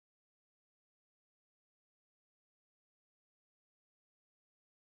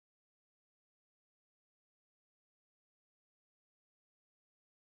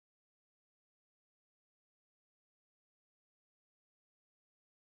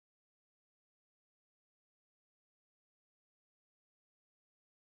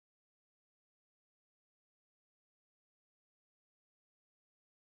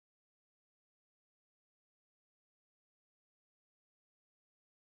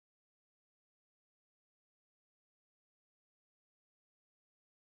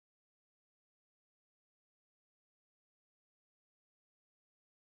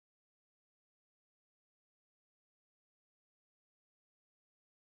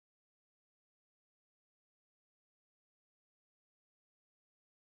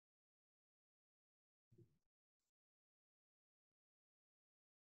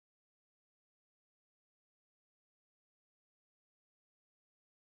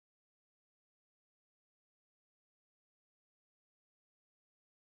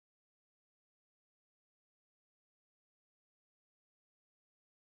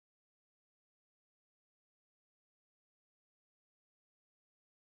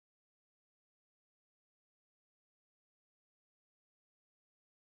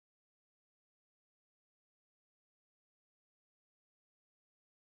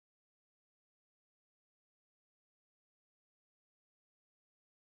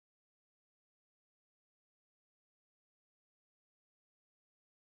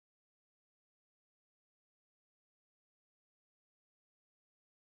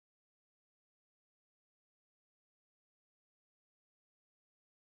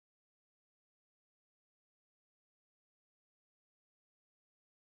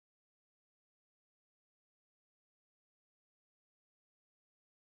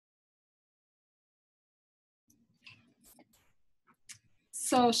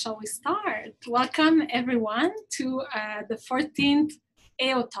So shall we start? Welcome everyone to the 14th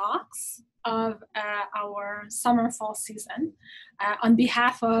AO Talks of our summer fall season. On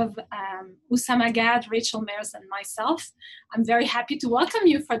behalf of Usama Gad, Rachel Mayers, and myself, I'm very happy to welcome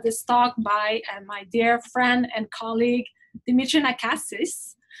you for this talk by my dear friend and colleague, Dimitri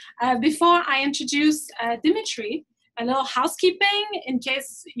Nakassis. Before I introduce Dimitri, a little housekeeping in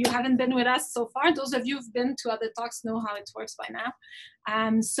case you haven't been with us so far. Those of you who've been to other talks know how it works by now.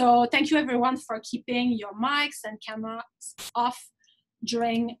 So thank you everyone for keeping your mics and cameras off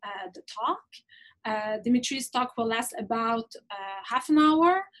during the talk. Dimitri's talk will last about half an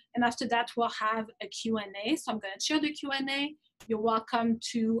hour, and after that we'll have a Q&A. So I'm going to share the Q&A. You're welcome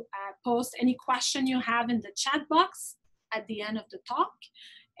to post any question you have in the chat box at the end of the talk.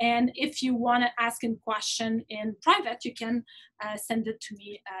 And if you want to ask a question in private, you can send it to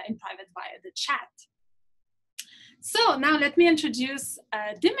me in private via the chat. So now let me introduce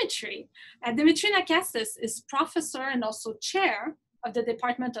Dimitri. Dimitri Nakassis is professor and also chair of the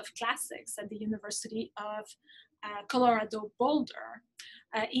Department of Classics at the University of Colorado Boulder.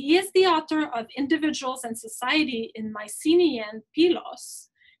 He is the author of Individuals and Society in Mycenaean Pylos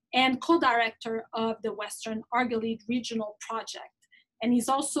and co-director of the Western Argolid Regional Project. And he's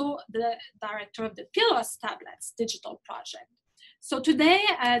also the director of the Pylos Tablets Digital Project. So today,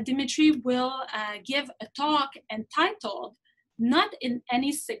 Dimitri will give a talk entitled, Not in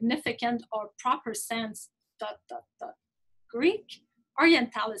Any Significant or Proper Sense, ... Greek,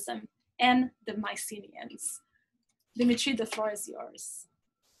 Orientalism, and the Mycenaeans. Dimitri, the floor is yours.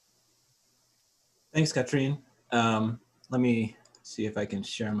 Thanks, Katrine. Let me see if I can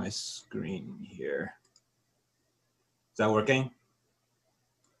share my screen here. Is that working?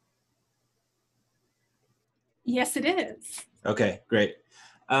 Yes, it is. Okay, great.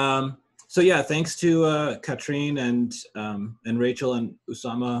 So yeah, thanks to Katrine and Rachel and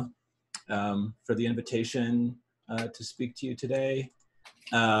Usama for the invitation to speak to you today.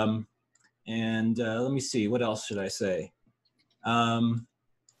 Let me see, what else should I say? Yeah,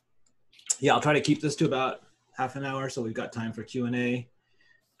 I'll try to keep this to about half an hour so we've got time for Q&A.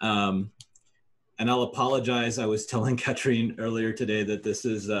 And I'll apologize, I was telling Katrine earlier today that this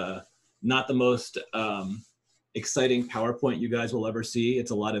is not the most exciting PowerPoint you guys will ever see.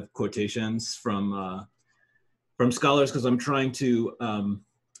 It's a lot of quotations from scholars because I'm trying to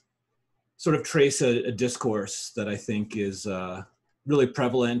sort of trace a discourse that I think is really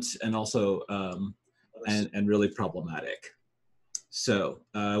prevalent and also and really problematic. So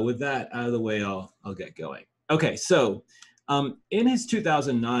with that out of the way, I'll get going. Okay, so in his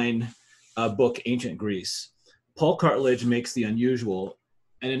 2009 book, Ancient Greece, Paul Cartledge makes the unusual,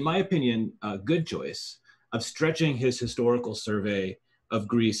 and in my opinion, good choice, of stretching his historical survey of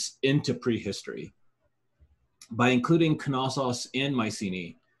Greece into prehistory by including Knossos and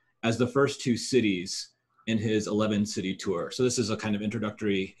Mycenae as the first two cities in his 11-city tour. So this is a kind of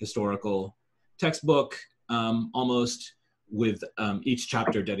introductory historical textbook, almost with each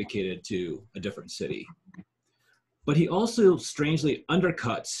chapter dedicated to a different city. But he also strangely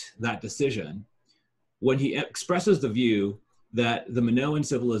undercuts that decision when he expresses the view that the Minoan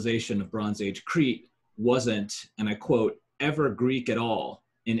civilization of Bronze Age Crete wasn't, and I quote, ever Greek at all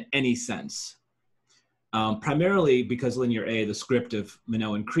in any sense. Primarily because Linear A, the script of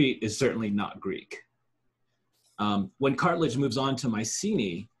Minoan Crete, is certainly not Greek. When Cartledge moves on to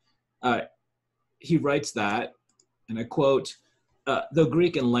Mycenae, he writes that, and I quote, though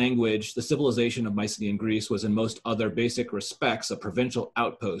Greek in language, the civilization of Mycenaean Greece was in most other basic respects a provincial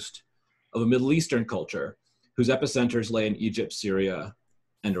outpost of a Middle Eastern culture whose epicenters lay in Egypt, Syria,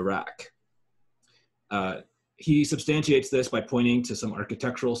 and Iraq. He substantiates this by pointing to some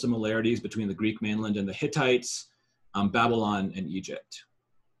architectural similarities between the Greek mainland and the Hittites, Babylon, and Egypt.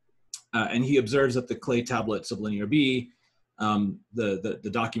 And he observes that the clay tablets of Linear B, the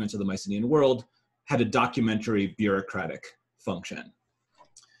documents of the Mycenaean world, had a documentary bureaucratic function.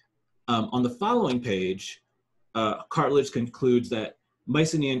 On the following page, Cartledge concludes that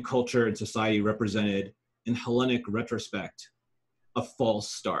Mycenaean culture and society represented, in Hellenic retrospect, a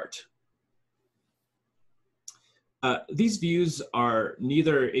false start. These views are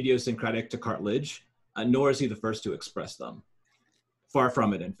neither idiosyncratic to Cartledge, nor is he the first to express them. Far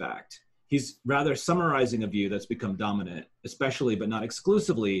from it, in fact. He's rather summarizing a view that's become dominant, especially but not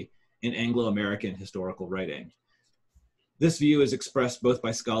exclusively in Anglo-American historical writing. This view is expressed both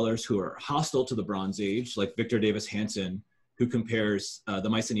by scholars who are hostile to the Bronze Age, like Victor Davis Hanson, who compares the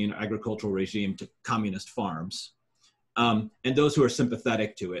Mycenaean agricultural regime to communist farms, and those who are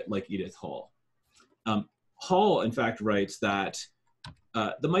sympathetic to it, like Edith Hall. Hall, in fact, writes that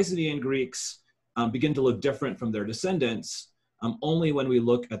the Mycenaean Greeks begin to look different from their descendants only when we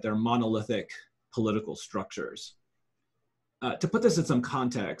look at their monolithic political structures. To put this in some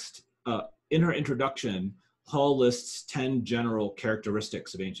context, in her introduction, Hall lists 10 general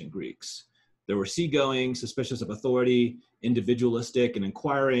characteristics of ancient Greeks. They were seagoing, suspicious of authority, individualistic and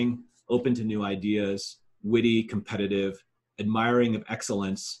inquiring, open to new ideas, witty, competitive, admiring of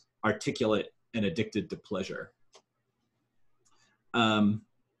excellence, articulate, and addicted to pleasure.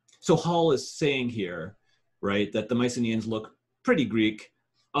 So Hall is saying here, right, that the Mycenaeans look pretty Greek,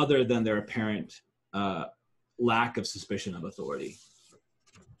 other than their apparent lack of suspicion of authority.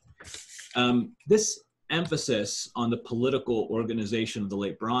 This emphasis on the political organization of the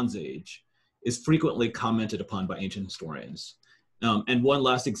late Bronze Age is frequently commented upon by ancient historians. And one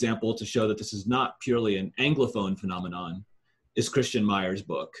last example to show that this is not purely an Anglophone phenomenon is Christian Meyer's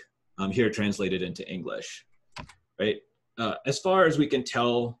book, here translated into English, right? As far as we can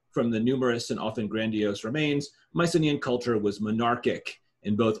tell from the numerous and often grandiose remains, Mycenaean culture was monarchic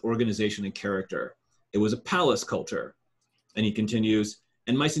in both organization and character. It was a palace culture. And he continues,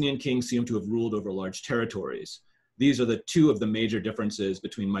 and Mycenaean kings seem to have ruled over large territories. These are the two of the major differences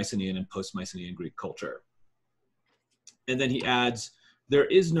between Mycenaean and post-Mycenaean Greek culture. And then he adds, there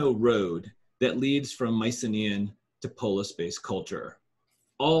is no road that leads from Mycenaean to Polis-based culture.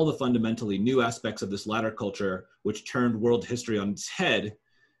 All the fundamentally new aspects of this latter culture, which turned world history on its head,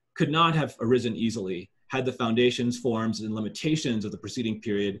 could not have arisen easily had the foundations, forms, and limitations of the preceding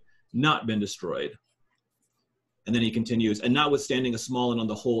period not been destroyed. And then he continues, and notwithstanding a small and on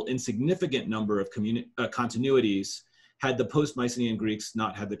the whole insignificant number of continuities, had the post-Mycenaean Greeks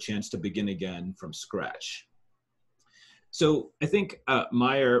not had the chance to begin again from scratch. So I think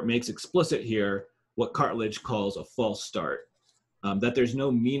Meyer makes explicit here what Cartledge calls a false start, that there's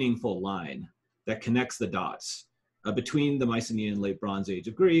no meaningful line that connects the dots between the Mycenaean late Bronze Age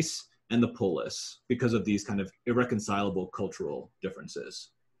of Greece and the polis because of these kind of irreconcilable cultural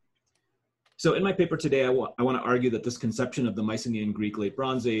differences. So in my paper today, I want to argue that this conception of the Mycenaean Greek late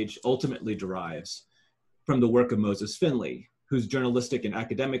Bronze Age ultimately derives from the work of Moses Finley, whose journalistic and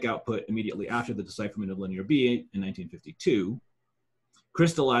academic output immediately after the decipherment of Linear B in 1952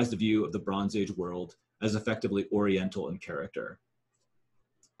 crystallized a view of the Bronze Age world as effectively Oriental in character.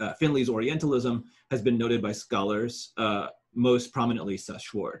 Finley's Orientalism has been noted by scholars, most prominently Seth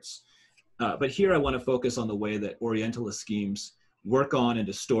Schwartz. But here I want to focus on the way that Orientalist schemes work on and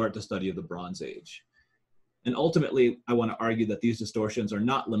distort the study of the Bronze Age. And ultimately, I want to argue that these distortions are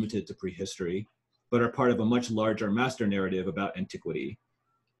not limited to prehistory, but are part of a much larger master narrative about antiquity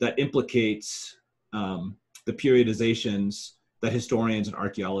that implicates the periodizations that historians and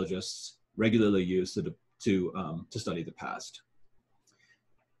archaeologists regularly use to study the past.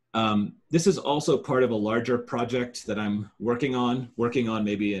 This is also part of a larger project that I'm working on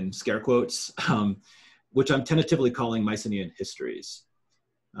maybe in scare quotes, which I'm tentatively calling Mycenaean Histories,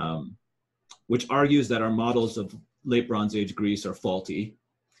 which argues that our models of late Bronze Age Greece are faulty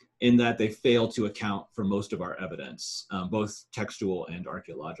in that they fail to account for most of our evidence, both textual and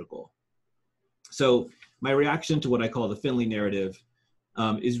archaeological. So my reaction to what I call the Finley narrative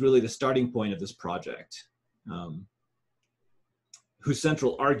is really the starting point of this project, whose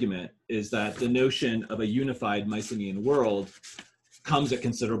central argument is that the notion of a unified Mycenaean world comes at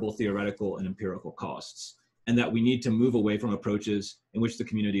considerable theoretical and empirical costs, and that we need to move away from approaches in which the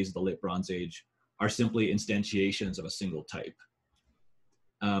communities of the late Bronze Age are simply instantiations of a single type.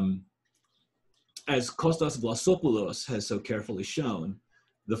 As Kostas Vlasopoulos has so carefully shown,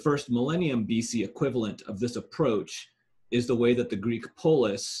 the first millennium BC equivalent of this approach is the way that the Greek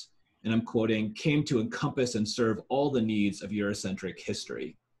polis, and I'm quoting, came to encompass and serve all the needs of Eurocentric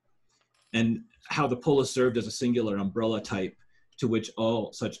history, and how the polis served as a singular umbrella type to which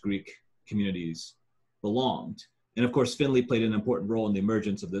all such Greek communities belonged. And of course, Finley played an important role in the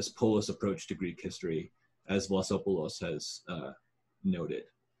emergence of this polis approach to Greek history, as Vlasopoulos has noted.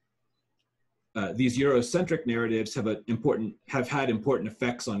 These Eurocentric narratives have had important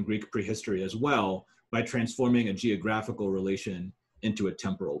effects on Greek prehistory as well by transforming a geographical relation into a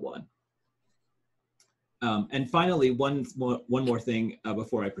temporal one. And finally, one more thing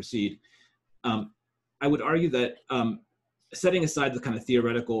before I proceed. I would argue that setting aside the kind of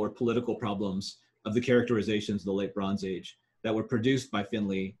theoretical or political problems of the characterizations of the late Bronze Age that were produced by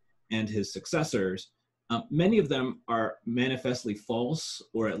Finley and his successors, many of them are manifestly false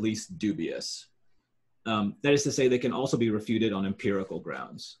or at least dubious. That is to say, they can also be refuted on empirical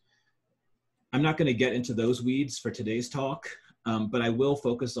grounds. I'm not going to get into those weeds for today's talk, but I will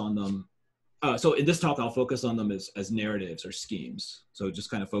focus on them. So in this talk, I'll focus on them as narratives or schemes. So just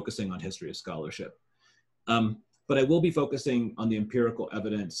kind of focusing on history of scholarship. But I will be focusing on the empirical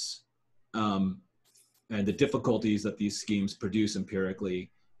evidence and the difficulties that these schemes produce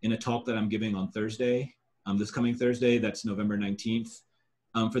empirically in a talk that I'm giving on Thursday, this coming Thursday, that's November 19th,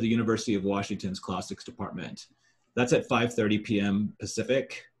 for the University of Washington's Classics Department. That's at 5:30 p.m.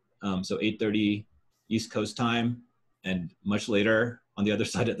 Pacific, so 8:30 East Coast time, and much later on the other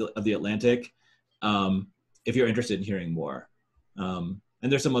side of the Atlantic, if you're interested in hearing more.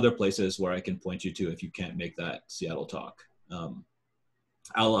 And there's some other places where I can point you to if you can't make that Seattle talk.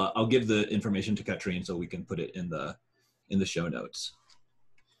 I'll give the information to Katrine so we can put it in the show notes.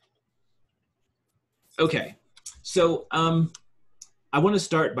 Okay, so I want to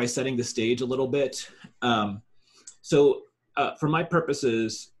start by setting the stage a little bit. For my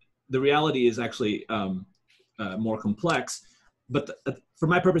purposes, the reality is actually more complex, but for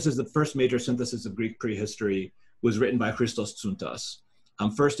my purposes, the first major synthesis of Greek prehistory was written by Christos Tsuntas.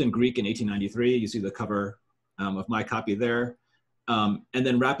 First in Greek in 1893, you see the cover of my copy there, and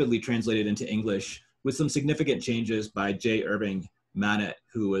then rapidly translated into English with some significant changes by J. Irving Manet,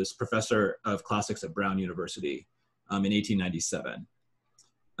 who was professor of classics at Brown University in 1897.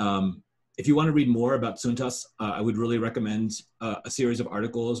 If you want to read more about Tsuntas, I would really recommend a series of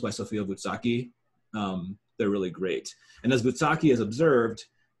articles by Sofia Voutsaki. They're really great. And as Voutsaki has observed,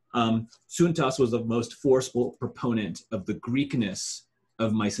 Tsuntas was the most forceful proponent of the Greekness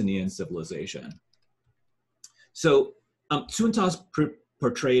of Mycenaean civilization. So Tsuntas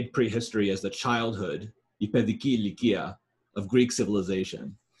portrayed prehistory as the childhood, η παιδική ηλικία, of Greek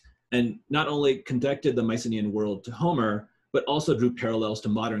civilization, and not only connected the Mycenaean world to Homer, but also drew parallels to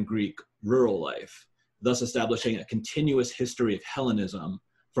modern Greek rural life, thus establishing a continuous history of Hellenism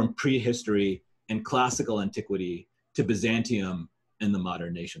from prehistory and classical antiquity to Byzantium and the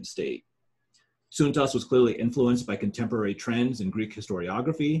modern nation state. Tsuntas was clearly influenced by contemporary trends in Greek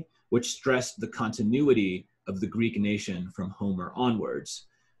historiography, which stressed the continuity of the Greek nation from Homer onwards.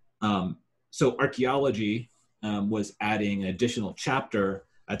 So archaeology was adding an additional chapter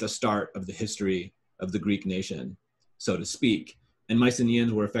at the start of the history of the Greek nation, so to speak, and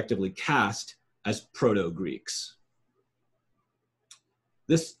Mycenaeans were effectively cast as proto-Greeks.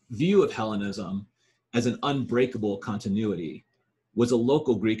 This view of Hellenism as an unbreakable continuity was a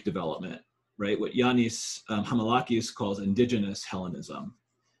local Greek development, right? What Yannis Hamalakis calls indigenous Hellenism,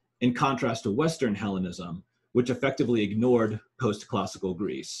 in contrast to Western Hellenism, which effectively ignored post-classical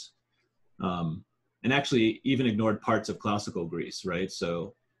Greece, and actually even ignored parts of classical Greece, right?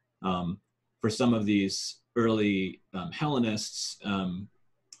 So for some of these early Hellenists,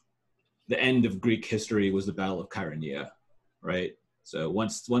 the end of Greek history was the Battle of Chaeronea, right? So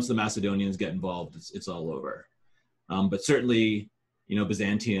once the Macedonians get involved, it's all over. But certainly, you know,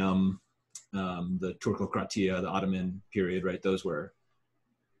 Byzantium, the Turkocratia, the Ottoman period, right? Those were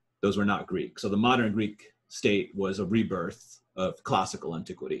not Greek. So the modern Greek state was a rebirth of classical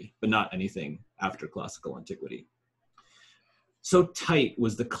antiquity, but not anything after classical antiquity. So tight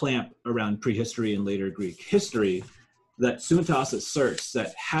was the clamp around prehistory and later Greek history that Tsuntas asserts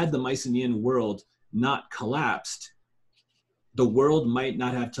that had the Mycenaean world not collapsed, the world might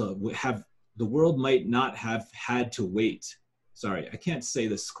not have had to wait. Sorry, I can't say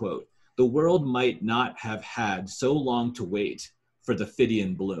this quote. The world might not have had so long to wait for the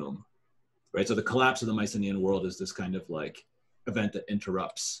Phidian bloom, right? So the collapse of the Mycenaean world is this kind of like event that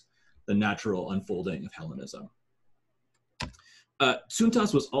interrupts the natural unfolding of Hellenism.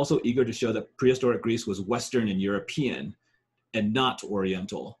 Tsuntas was also eager to show that prehistoric Greece was Western and European and not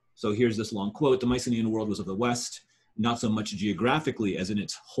Oriental. So here's this long quote: "The Mycenaean world was of the West, not so much geographically as in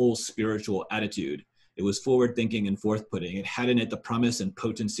its whole spiritual attitude. It was forward-thinking and forth-putting. It had in it the promise and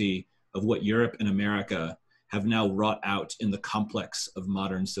potency of what Europe and America have now wrought out in the complex of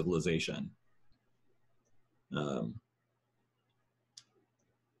modern civilization."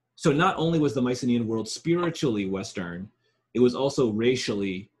 So not only was the Mycenaean world spiritually Western, it was also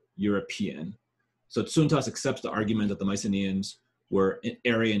racially European. So Tsuntas accepts the argument that the Mycenaeans were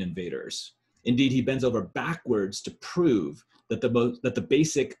Aryan invaders. Indeed, he bends over backwards to prove that the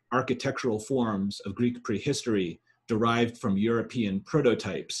basic architectural forms of Greek prehistory derived from European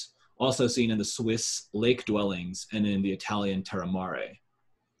prototypes, also seen in the Swiss lake dwellings and in the Italian terra mare.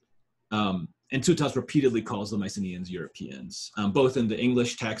 And Tsuntas repeatedly calls the Mycenaeans Europeans, both in the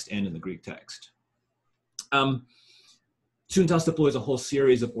English text and in the Greek text. Tsuntas deploys a whole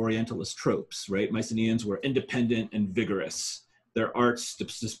series of Orientalist tropes, right? Mycenaeans were independent and vigorous. Their arts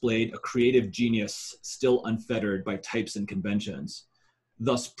displayed a creative genius still unfettered by types and conventions,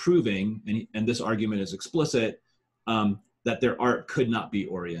 thus proving, and this argument is explicit, that their art could not be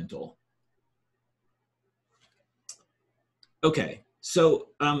Oriental. Okay, so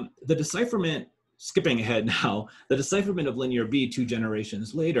the decipherment skipping ahead now, the decipherment of Linear B 2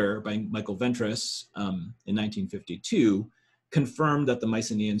 generations later by Michael Ventris in 1952 confirmed that the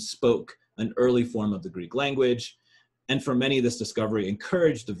Mycenaeans spoke an early form of the Greek language. And for many, this discovery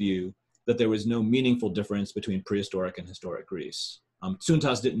encouraged the view that there was no meaningful difference between prehistoric and historic Greece.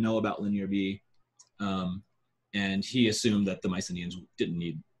 Tsuntas didn't know about Linear B, and he assumed that the Mycenaeans didn't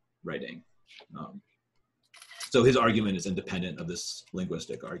need writing. So his argument is independent of this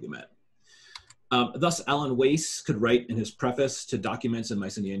linguistic argument. Thus, Alan Weiss could write in his preface to Documents in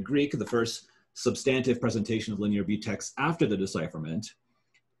Mycenaean Greek, the first substantive presentation of Linear B texts after the decipherment,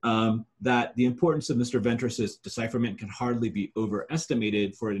 that the importance of Mr. Ventris's decipherment can hardly be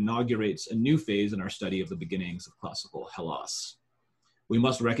overestimated, for it inaugurates a new phase in our study of the beginnings of classical Hellas. We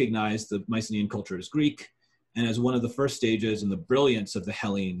must recognize the Mycenaean culture as Greek, and as one of the first stages in the brilliance of the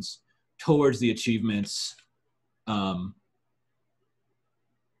Hellenes towards the achievements,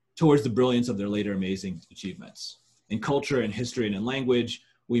 towards the brilliance of their later amazing achievements. In culture and history and in language,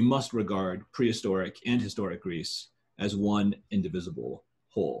 we must regard prehistoric and historic Greece as one indivisible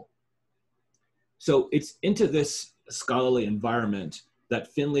whole. So it's into this scholarly environment that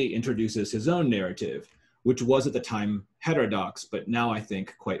Finley introduces his own narrative, which was at the time heterodox, but now I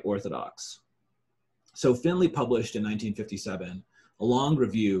think quite orthodox. So Finley published in 1957 a long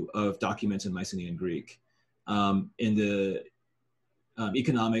review of Documents in Mycenaean Greek in the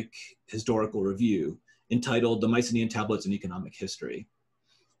Economic Historical Review, entitled The Mycenaean Tablets in Economic History,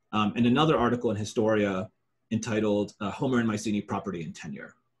 and another article in Historia entitled Homer and Mycenaean Property and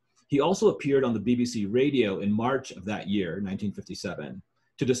Tenure. He also appeared on the BBC radio in March of that year, 1957,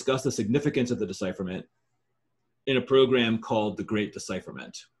 to discuss the significance of the decipherment in a program called The Great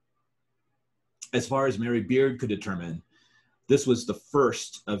Decipherment. As far as Mary Beard could determine, this was the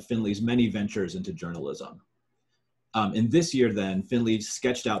first of Finley's many ventures into journalism. In this year then, Finley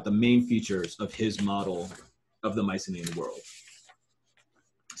sketched out the main features of his model of the Mycenaean world.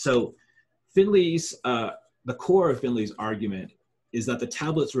 So Finley's, the core of Finley's argument is that the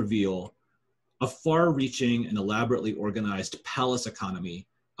tablets reveal a far-reaching and elaborately organized palace economy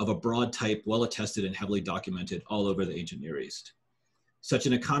of a broad type, well-attested and heavily documented all over the ancient Near East. Such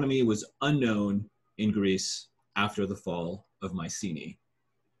an economy was unknown in Greece after the fall of Mycenae.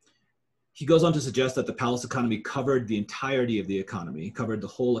 He goes on to suggest that the palace economy covered the entirety of the economy, covered the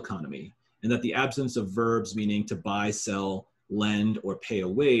whole economy, and that the absence of verbs meaning to buy, sell, lend, or pay a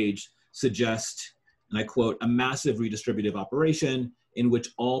wage suggest, and I quote, a massive redistributive operation in which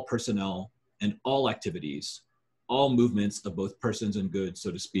all personnel and all activities, all movements of both persons and goods,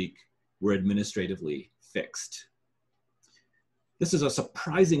 so to speak, were administratively fixed. This is a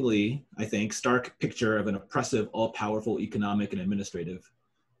surprisingly, I think, stark picture of an oppressive, all-powerful economic and administrative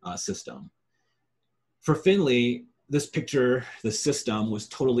system. For Finley, this picture, the system, was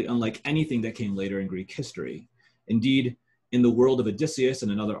totally unlike anything that came later in Greek history. Indeed, in the world of Odysseus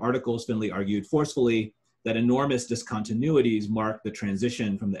and in other articles, Finley argued forcefully that enormous discontinuities marked the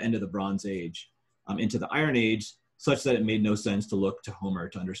transition from the end of the Bronze Age into the Iron Age, such that it made no sense to look to Homer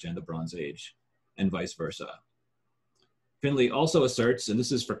to understand the Bronze Age, and vice versa. Finley also asserts, and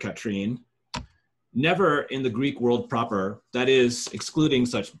this is for Katrine, never in the Greek world proper, that is, excluding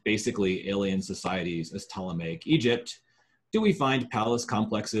such basically alien societies as Ptolemaic Egypt, do we find palace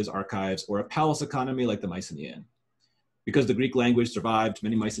complexes, archives, or a palace economy like the Mycenaean. Because the Greek language survived,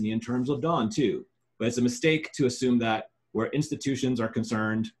 many Mycenaean terms lived on too. But it's a mistake to assume that where institutions are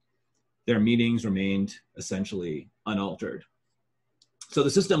concerned, their meanings remained essentially unaltered. So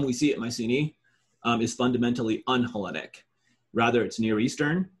the system we see at Mycenae is fundamentally un-Hellenic. Rather, it's Near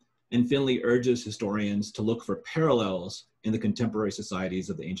Eastern, and Finley urges historians to look for parallels in the contemporary societies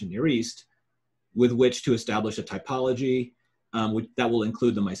of the ancient Near East with which to establish a typology that will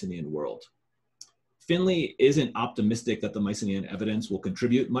include the Mycenaean world. Finley isn't optimistic that the Mycenaean evidence will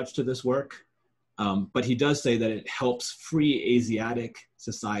contribute much to this work, but he does say that it helps free Asiatic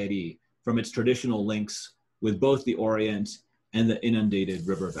society from its traditional links with both the Orient and the inundated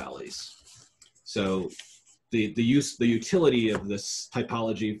river valleys. So the utility of this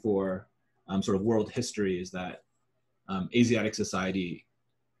typology for sort of world history is that Asiatic society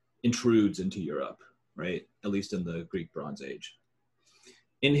intrudes into Europe, right? At least in the Greek Bronze Age.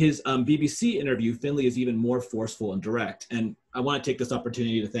 In his BBC interview, Finley is even more forceful and direct. And I want to take this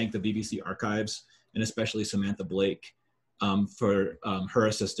opportunity to thank the BBC archives and especially Samantha Blake for her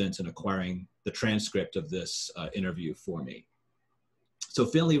assistance in acquiring the transcript of this interview for me. So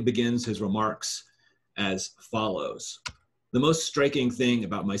Finley begins his remarks as follows. The most striking thing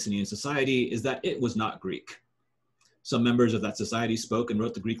about Mycenaean society is that it was not Greek. Some members of that society spoke and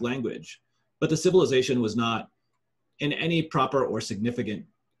wrote the Greek language, but the civilization was not in any proper or significant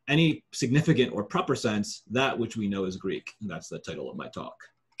any significant or proper sense, that which we know is Greek. And that's the title of my talk.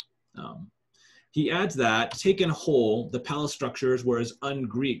 He adds that, taken whole, the palace structures were as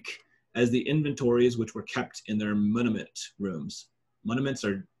un-Greek as the inventories which were kept in their monument rooms. Monuments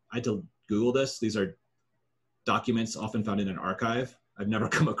are, I had to Google this, these are documents often found in an archive. I've never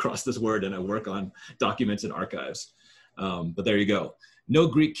come across this word, and I work on documents and archives. But there you go. No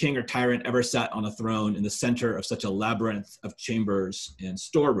Greek king or tyrant ever sat on a throne in the center of such a labyrinth of chambers and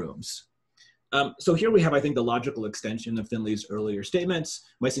storerooms. So here we have, I think, the logical extension of Finley's earlier statements.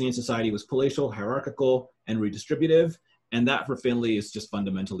 Mycenaean society was palatial, hierarchical, and redistributive, and that for Finley is just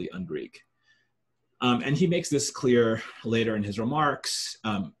fundamentally un-Greek. And he makes this clear later in his remarks.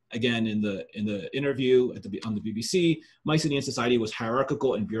 Again, in the interview on the BBC, Mycenaean society was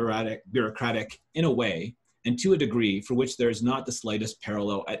hierarchical and bureaucratic in a way, and to a degree for which there is not the slightest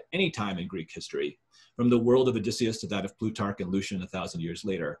parallel at any time in Greek history, from the world of Odysseus to that of Plutarch and Lucian 1,000 years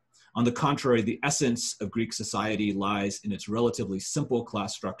later. On the contrary, the essence of Greek society lies in its relatively simple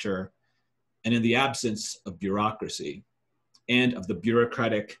class structure and in the absence of bureaucracy and of the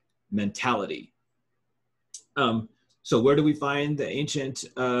bureaucratic mentality. So where do we find the ancient,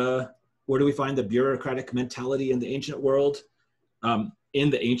 where do we find the bureaucratic mentality in the ancient world? In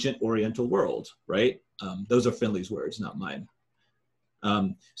the ancient Oriental world, right? Those are Finley's words, not mine.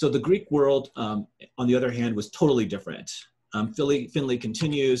 So the Greek world, on the other hand, was totally different. Finley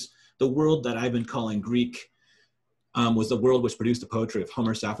continues, the world that I've been calling Greek was the world which produced the poetry of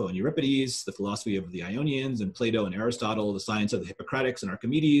Homer, Sappho, and Euripides, the philosophy of the Ionians and Plato and Aristotle, the science of the Hippocratics and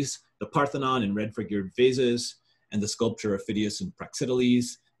Archimedes, the Parthenon and red-figured vases, and the sculpture of Phidias and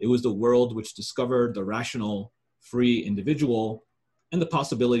Praxiteles. It was the world which discovered the rational, free individual and the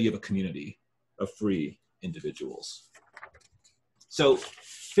possibility of a community of free individuals. So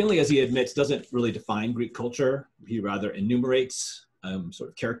Finley, as he admits, doesn't really define Greek culture. He rather enumerates sort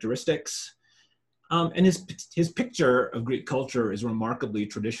of characteristics. And his picture of Greek culture is remarkably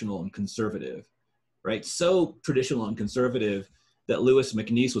traditional and conservative, right? So traditional and conservative that Louis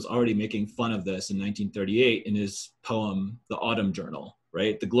MacNeice was already making fun of this in 1938 in his poem, The Autumn Journal,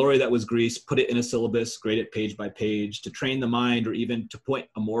 right? The glory that was Greece, put it in a syllabus, grade it page by page, to train the mind or even to point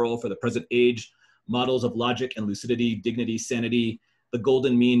a moral for the present age, models of logic and lucidity, dignity, sanity, the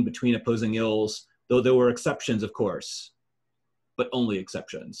golden mean between opposing ills, though there were exceptions, of course, but only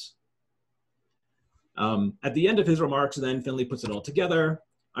exceptions. At the end of his remarks, then, Finley puts it all together.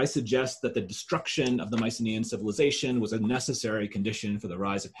 I suggest that the destruction of the Mycenaean civilization was a necessary condition for the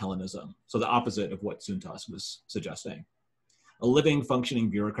rise of Hellenism. So the opposite of what Suntas was suggesting. A living, functioning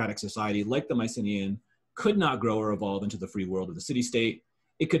bureaucratic society like the Mycenaean could not grow or evolve into the free world of the city-state.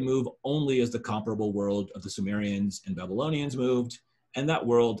 It could move only as the comparable world of the Sumerians and Babylonians moved, and that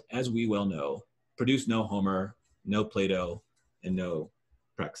world, as we well know, produced no Homer, no Plato, and no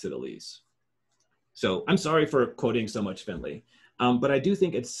Praxiteles. So I'm sorry for quoting so much Finley, but I do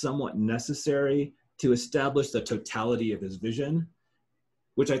think it's somewhat necessary to establish the totality of his vision,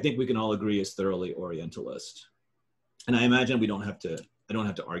 which I think we can all agree is thoroughly Orientalist. And I imagine I don't have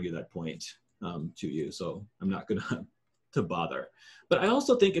to argue that point to you, so I'm not gonna to bother. But I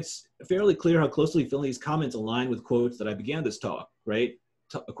also think it's fairly clear how closely Finley's comments align with quotes that I began this talk, right?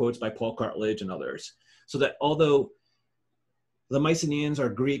 Quotes by Paul Cartledge and others. So that although the Mycenaeans are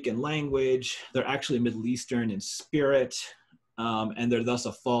Greek in language, they're actually Middle Eastern in spirit, and they're thus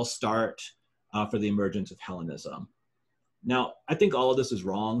a false start for the emergence of Hellenism. Now, I think all of this is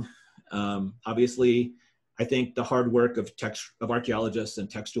wrong. Obviously, I think the hard work of archaeologists and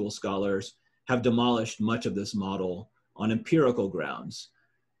textual scholars have demolished much of this model on empirical grounds.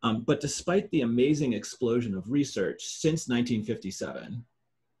 But despite the amazing explosion of research since 1957,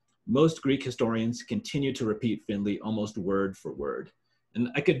 most Greek historians continue to repeat Finley almost word for word. And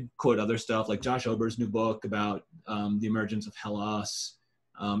I could quote other stuff like Josh Ober's new book about the emergence of Hellas,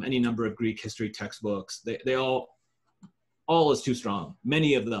 any number of Greek history textbooks. They all is too strong.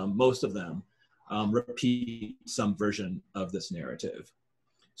 Many of them, most of them, repeat some version of this narrative.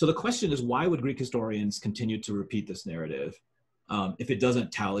 So the question is, why would Greek historians continue to repeat this narrative if it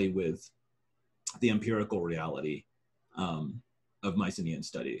doesn't tally with the empirical reality of Mycenaean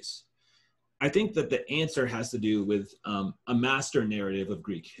studies? I think that the answer has to do with a master narrative of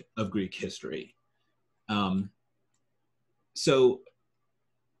Greek history. So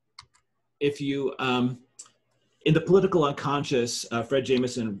if you, in The Political Unconscious, Fred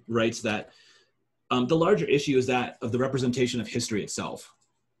Jameson writes that the larger issue is that of the representation of history itself.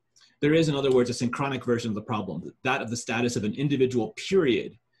 There is, in other words, a synchronic version of the problem, that of the status of an individual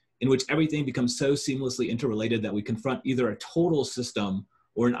period in which everything becomes so seamlessly interrelated that we confront either a total system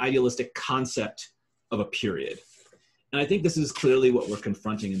or an idealistic concept of a period. And I think this is clearly what we're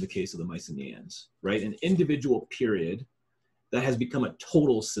confronting in the case of the Mycenaeans, right? An individual period that has become a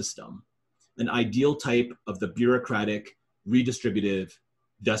total system, an ideal type of the bureaucratic, redistributive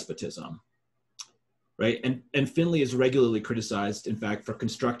despotism, right? And Finley is regularly criticized, in fact, for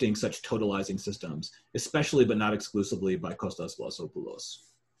constructing such totalizing systems, especially but not exclusively by Kostas Vlasopoulos.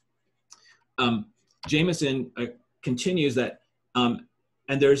 Jameson continues that, and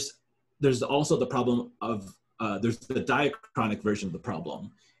there's also the problem of, there's the diachronic version of the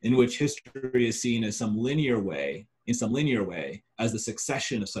problem, in which history is seen as some linear way, as the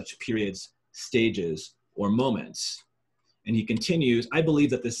succession of such periods, stages, or moments. And he continues, I believe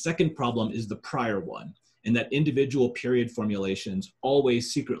that the second problem is the prior one, and that individual period formulations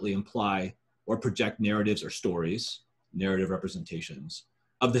always secretly imply or project narratives or stories, narrative representations,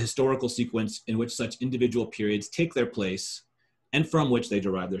 of the historical sequence in which such individual periods take their place and from which they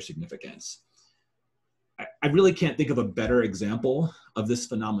derive their significance. I really can't think of a better example of this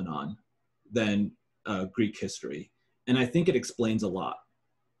phenomenon than Greek history. And I think it explains a lot,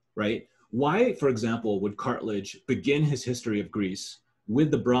 right? Why, for example, would Cartledge begin his history of Greece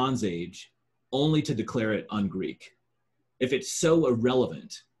with the Bronze Age only to declare it un-Greek? If it's so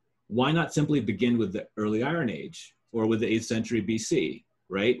irrelevant, why not simply begin with the early Iron Age or with the 8th century BC,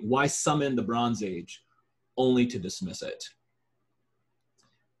 right? Why summon the Bronze Age only to dismiss it?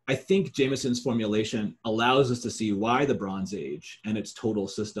 I think Jameson's formulation allows us to see why the Bronze Age and its total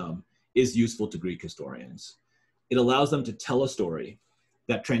system is useful to Greek historians. It allows them to tell a story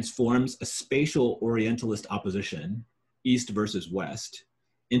that transforms a spatial Orientalist opposition, East versus West,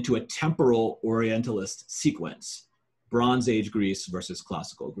 into a temporal Orientalist sequence, Bronze Age Greece versus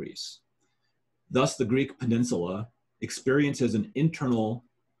classical Greece. Thus, the Greek peninsula experiences an internal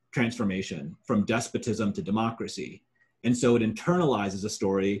transformation from despotism to democracy. And so it internalizes a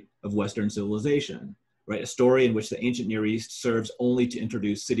story of Western civilization, right? A story in which the ancient Near East serves only to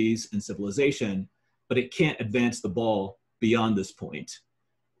introduce cities and civilization, but it can't advance the ball beyond this point,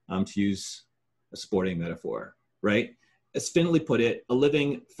 to use a sporting metaphor, right? As Finley put it, a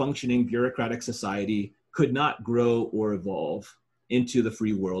living, functioning bureaucratic society could not grow or evolve into the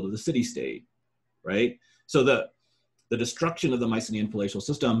free world of the city-state, right? So the destruction of the Mycenaean palatial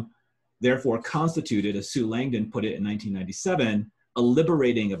system therefore constituted, as Sue Langdon put it in 1997, a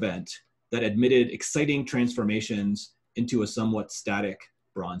liberating event that admitted exciting transformations into a somewhat static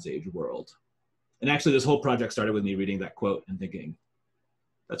Bronze Age world. And actually this whole project started with me reading that quote and thinking,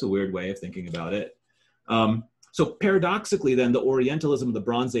 that's a weird way of thinking about it. So paradoxically then, the Orientalism of the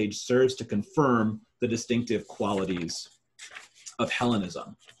Bronze Age serves to confirm the distinctive qualities of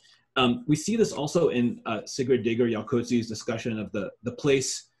Hellenism. We see this also in Sigrid Dagger-Jalkotzi's discussion of the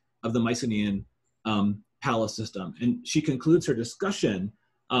place of the Mycenaean Pylos system. And she concludes her discussion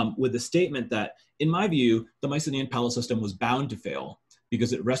with the statement that, in my view, the Mycenaean Pylos system was bound to fail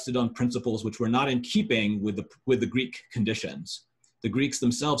because it rested on principles which were not in keeping with the Greek conditions. The Greeks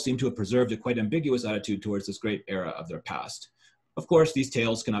themselves seem to have preserved a quite ambiguous attitude towards this great era of their past. Of course, these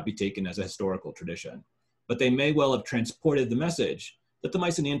tales cannot be taken as a historical tradition, but they may well have transported the message that the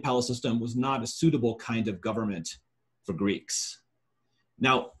Mycenaean Pylos system was not a suitable kind of government for Greeks.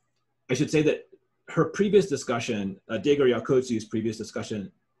 Now, I should say that her previous discussion, Dagger-Jalkotzi's previous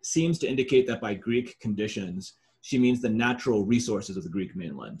discussion, seems to indicate that by Greek conditions, she means the natural resources of the Greek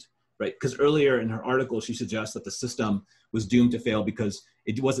mainland, right? Because earlier in her article, she suggests that the system was doomed to fail because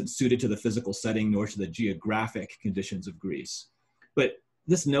it wasn't suited to the physical setting nor to the geographic conditions of Greece. But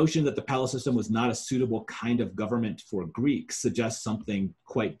this notion that the Pylos system was not a suitable kind of government for Greeks suggests something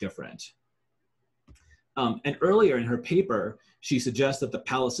quite different. And earlier in her paper, she suggests that the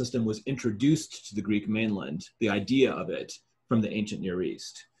Pylos system was introduced to the Greek mainland, the idea of it, from the ancient Near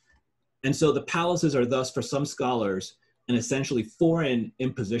East. And so the Pyloses are thus, for some scholars, an essentially foreign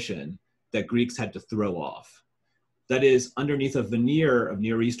imposition that Greeks had to throw off. That is, underneath a veneer of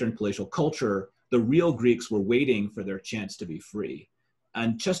Near Eastern palatial culture, the real Greeks were waiting for their chance to be free.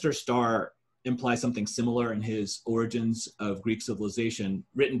 And Chester Starr implies something similar in his Origins of Greek Civilization,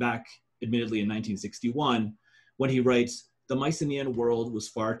 written back, admittedly, in 1961, when he writes, "The Mycenaean world was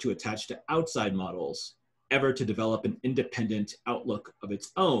far too attached to outside models ever to develop an independent outlook of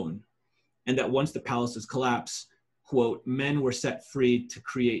its own, and that once the palaces collapsed, quote, men were set free to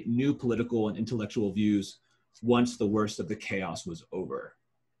create new political and intellectual views once the worst of the chaos was over."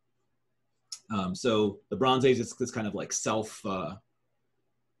 So the Bronze Age is this kind of like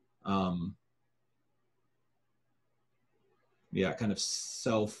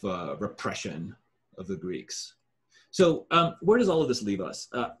self-repression of the Greeks. So where does all of this leave us?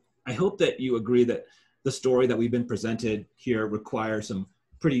 I hope that you agree that the story that we've been presented here requires some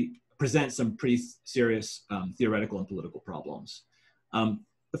pretty present some pretty serious theoretical and political problems.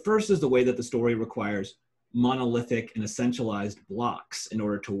 The first is the way that the story requires monolithic and essentialized blocks in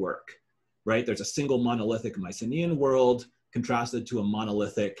order to work, right? There's a single monolithic Mycenaean world contrasted to a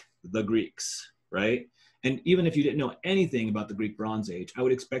monolithic, the Greeks, right? And even if you didn't know anything about the Greek Bronze Age, I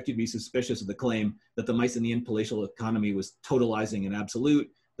would expect you to be suspicious of the claim that the Mycenaean palatial economy was totalizing and absolute,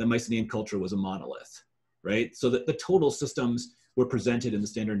 that Mycenaean culture was a monolith, right? So that the total systems were presented in the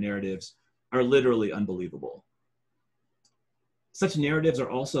standard narratives are literally unbelievable. Such narratives are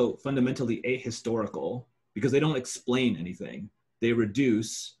also fundamentally ahistorical because they don't explain anything. They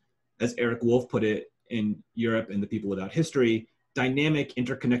reduce, as Eric Wolf put it in Europe and the People Without History, dynamic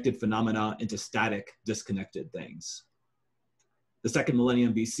interconnected phenomena into static disconnected things. The second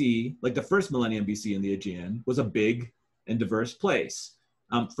millennium BC, like the first millennium BC in the Aegean, was a big and diverse place.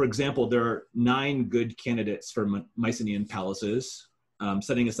 For example, there are 9 good candidates for Mycenaean palaces.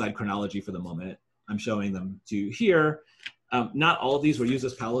 Setting aside chronology for the moment, I'm showing them to you here. Not all of these were used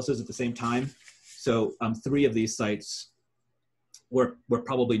as palaces at the same time. So 3 of these sites were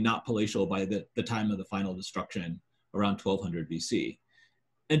probably not palatial by the time of the final destruction around 1200 BC.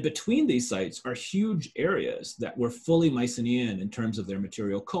 And between these sites are huge areas that were fully Mycenaean in terms of their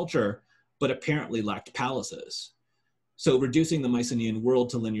material culture, but apparently lacked palaces. So reducing the Mycenaean world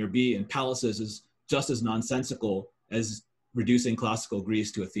to linear B and palaces is just as nonsensical as reducing classical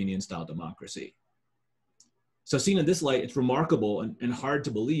Greece to Athenian-style democracy. So seen in this light, it's remarkable and hard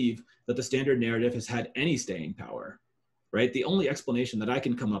to believe that the standard narrative has had any staying power, right? The only explanation that I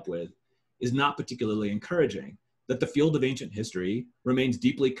can come up with is not particularly encouraging, that the field of ancient history remains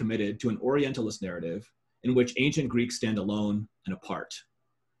deeply committed to an Orientalist narrative in which ancient Greeks stand alone and apart.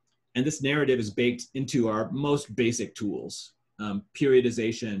 And this narrative is baked into our most basic tools,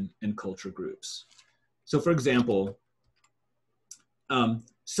 periodization and culture groups. So for example,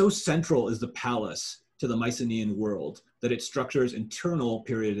 so central is the palace to the Mycenaean world that it structures internal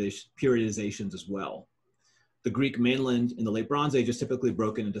periodizations as well. The Greek mainland in the late Bronze Age is typically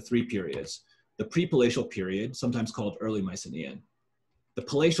broken into 3 periods: the pre-palatial period, sometimes called early Mycenaean, the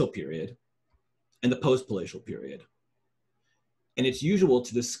palatial period, and the post-palatial period. And it's usual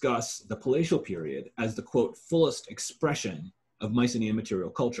to discuss the palatial period as the, quote, fullest expression of Mycenaean material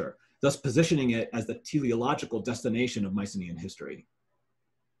culture, thus positioning it as the teleological destination of Mycenaean history.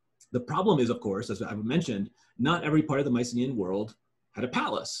 The problem is, of course, as I've mentioned, not every part of the Mycenaean world had a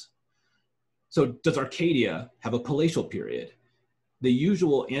palace. So does Arcadia have a palatial period? The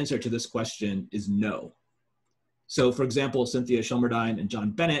usual answer to this question is no. So for example, Cynthia Shelmerdine and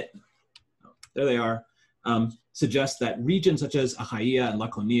John Bennett, there they are, suggest that regions such as Achaia and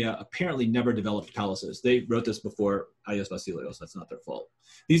Laconia apparently never developed palaces. They wrote this before Aios Vasilios, that's not their fault.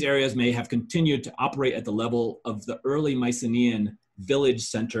 These areas may have continued to operate at the level of the early Mycenaean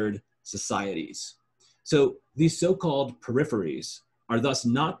village-centered societies. So these so-called peripheries are thus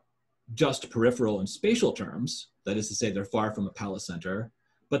not just peripheral in spatial terms, that is to say they're far from a palace center,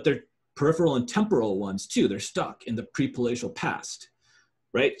 but they're peripheral and temporal ones too. They're stuck in the pre-palatial past,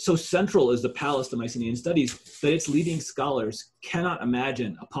 right? So central is the palace to Mycenaean studies that its leading scholars cannot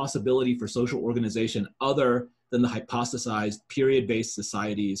imagine a possibility for social organization other than the hypostasized period-based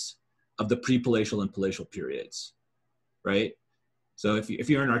societies of the pre-palatial and palatial periods, right? So if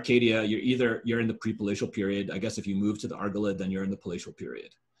you're in Arcadia, you're in the pre-palatial period. I guess if you move to the Argolid, then you're in the palatial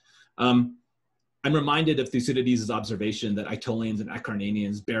period. I'm reminded of Thucydides' observation that Aetolians and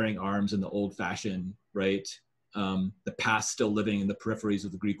Acarnanians bearing arms in the old fashion, right? The past still living in the peripheries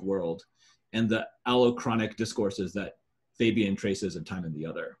of the Greek world, and the allochronic discourses that Fabian traces in Time and the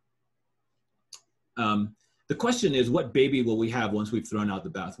Other. The question is, what baby will we have once we've thrown out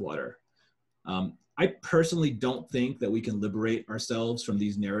the bathwater? I personally don't think that we can liberate ourselves from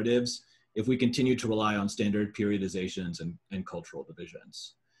these narratives if we continue to rely on standard periodizations and cultural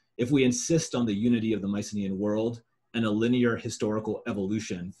divisions. If we insist on the unity of the Mycenaean world and a linear historical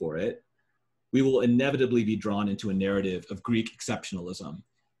evolution for it, we will inevitably be drawn into a narrative of Greek exceptionalism,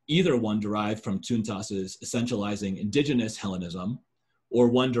 either one derived from Tsuntas's essentializing indigenous Hellenism, or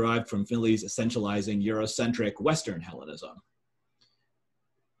one derived from Finley's essentializing Eurocentric Western Hellenism.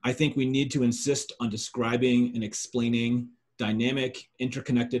 I think we need to insist on describing and explaining dynamic,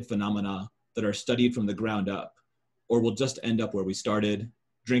 interconnected phenomena that are studied from the ground up, or we'll just end up where we started,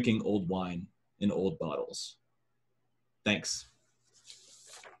 drinking old wine in old bottles. Thanks.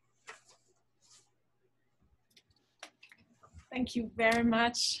 Thank you very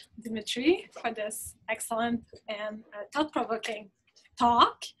much, Dimitri, for this excellent and thought-provoking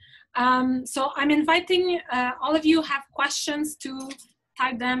talk. So I'm inviting all of you who have questions to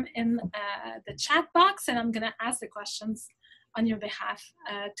type them in the chat box, and I'm going to ask the questions on your behalf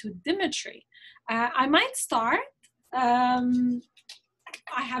to Dimitri. I might start. I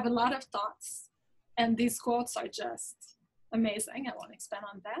have a lot of thoughts, and these quotes are just amazing. I won't expand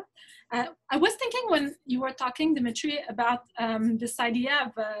on that. I was thinking when you were talking, Dimitri, about this idea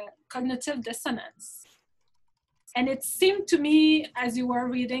of cognitive dissonance. And it seemed to me, as you were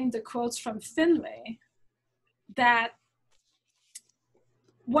reading the quotes from Finley, that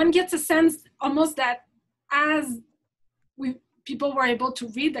one gets a sense almost that as people were able to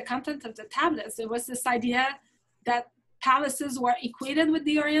read the content of the tablets, there was this idea that palaces were equated with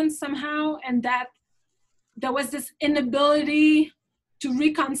the Orient somehow, and that there was this inability to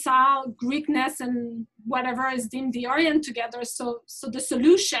reconcile Greekness and whatever is deemed the Orient together. So the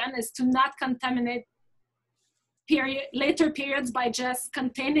solution is to not contaminate later periods by just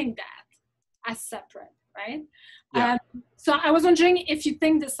containing that as separate, right? Yeah. So I was wondering if you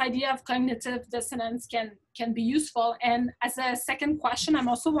think this idea of cognitive dissonance can be useful. And as a second question, I'm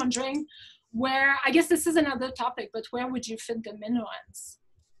also wondering where, I guess this is another topic, but where would you fit the Minoans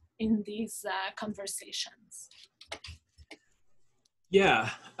in these conversations? Yeah,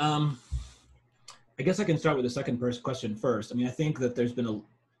 I guess I can start with the second question first. I mean, I think that there's been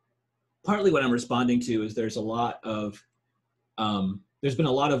partly what I'm responding to is there's been a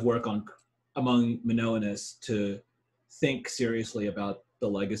lot of work among Minoanists to think seriously about the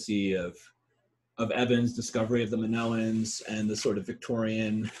legacy of Evan's discovery of the Minoans and the sort of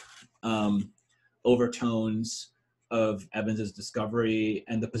Victorian overtones of Evans's discovery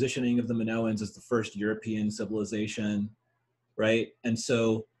and the positioning of the Minoans as the first European civilization, right? And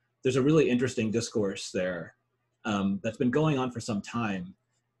so there's a really interesting discourse there that's been going on for some time.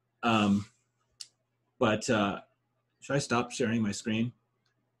 But should I stop sharing my screen,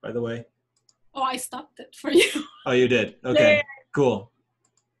 by the way? Oh, I stopped it for you. Oh, you did? Okay, Yeah. Cool.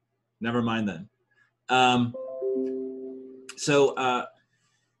 Never mind then.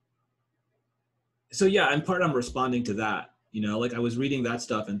 So yeah, in part I'm responding to that, like I was reading that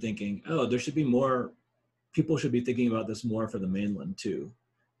stuff and thinking, oh, there should be more, people should be thinking about this more for the mainland too,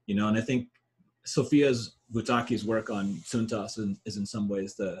 and I think Sofia Voutaki's work on Suntas is in some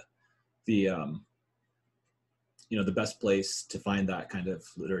ways the best place to find that kind of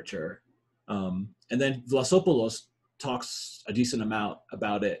literature. And then Vlasopoulos talks a decent amount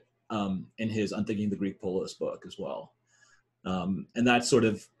about it in his Unthinking the Greek Polis book as well. And that sort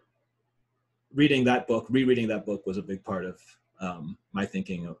of rereading that book was a big part of my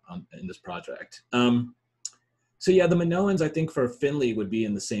thinking in this project. So yeah, the Minoans, I think for Finley would be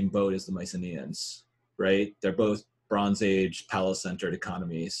in the same boat as the Mycenaeans, right? They're both Bronze Age, palace-centered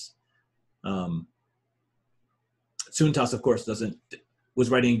economies. Suntas, of course, was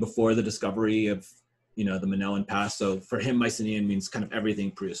writing before the discovery of, the Minoan past. So for him, Mycenaean means kind of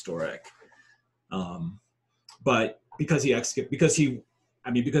everything prehistoric. But because he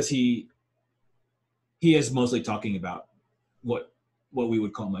is mostly talking about what we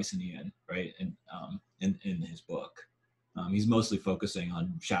would call Mycenaean, right? And in his book, he's mostly focusing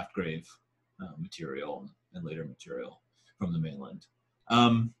on shaft grave material and later material from the mainland.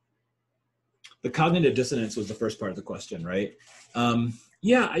 The cognitive dissonance was the first part of the question, right?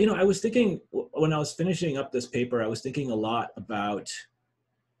 Yeah, I was thinking when I was finishing up this paper, I was thinking a lot about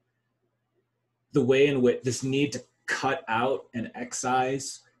the way in which this need to cut out and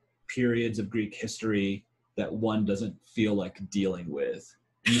excise periods of Greek history that one doesn't feel like dealing with.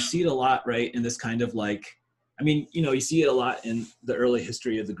 And you see it a lot, right, in this kind of you see it a lot in the early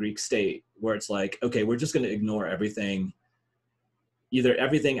history of the Greek state, where it's like, okay, we're just going to ignore everything, either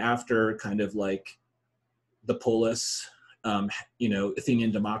everything after kind of like the polis, Athenian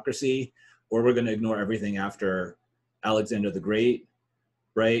democracy, or we're going to ignore everything after Alexander the Great,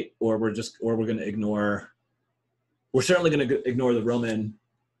 right? Or we're certainly going to ignore the Roman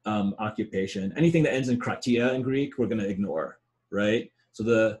occupation. Anything that ends in kratia in Greek, we're going to ignore, right? So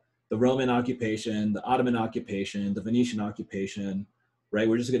the Roman occupation, the Ottoman occupation, the Venetian occupation, right?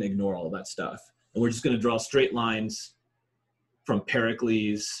 We're just going to ignore all that stuff. And we're just going to draw straight lines from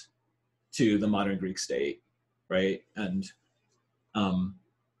Pericles to the modern Greek state, right? And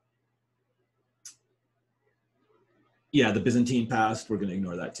yeah, the Byzantine past, we're going to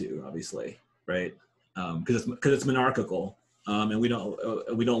ignore that too, obviously, right? Because it's monarchical, and we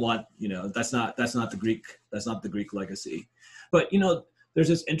don't want, that's not the Greek legacy. But there's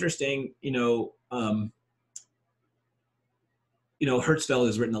this interesting, Hertzfeld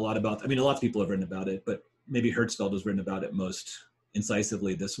has written a lot about. A lot of people have written about it, but maybe Hertzfeld has written about it most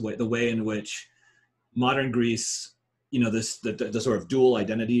incisively. The way in which modern Greece, the sort of dual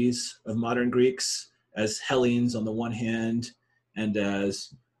identities of modern Greeks as Hellenes on the one hand, and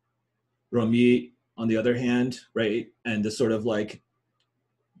as Romi on the other hand, right? And the sort of like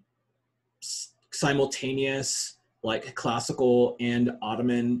simultaneous like classical and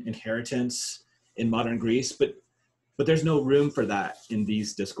Ottoman inheritance in modern Greece, but there's no room for that in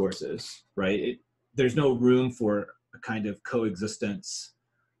these discourses, right? There's no room for a kind of coexistence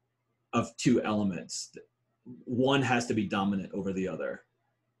of two elements. One has to be dominant over the other.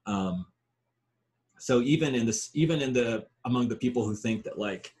 So even among the people who think that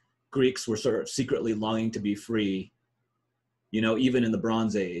like Greeks were sort of secretly longing to be free, you know, even in the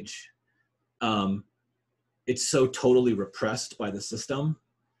Bronze Age, it's so totally repressed by the system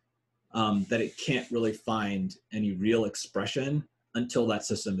that it can't really find any real expression until that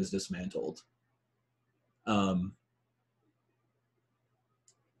system is dismantled.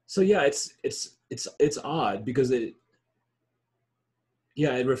 So yeah, it's odd because it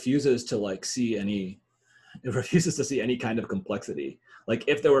refuses to like see any kind of complexity. Like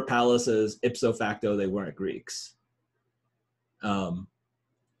if there were palaces, ipso facto, they weren't Greeks.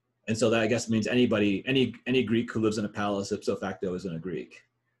 And so that I guess means any Greek who lives in a palace ipso facto isn't a Greek.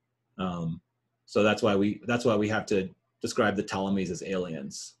 So that's why we have to describe the Ptolemies as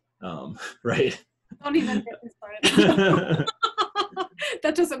aliens, right? Don't even get me started.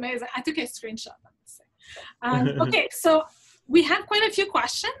 That was amazing. I took a screenshot. Okay, so we have quite a few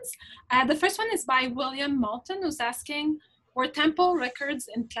questions. The first one is by William Moulton, who's asking, were temple records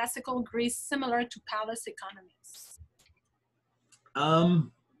in classical Greece similar to palace economies?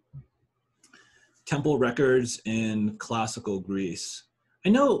 Temple records in classical Greece. I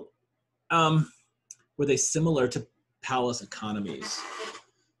know, were they similar to palace economies?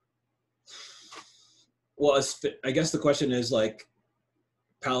 Well, I guess the question is like,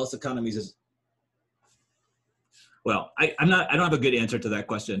 palace economies is, well, I don't have a good answer to that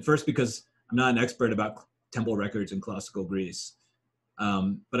question. First, because I'm not an expert about temple records in classical Greece.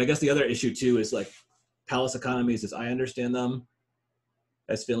 But I guess the other issue too is like palace economies as I understand them,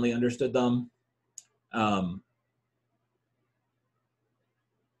 as Finley understood them. I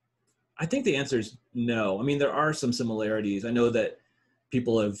think the answer is no. I mean, there are some similarities. I know that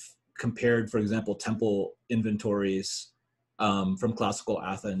people have compared, for example, temple inventories from classical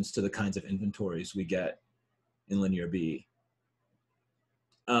Athens to the kinds of inventories we get in Linear B.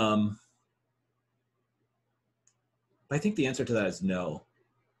 But I think the answer to that is no.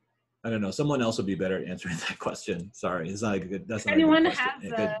 I don't know. Someone else would be better at answering that question. Sorry, it's not a good. That's not a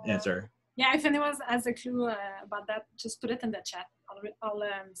good answer. Yeah, if anyone has a clue about that, just put it in the chat. I'll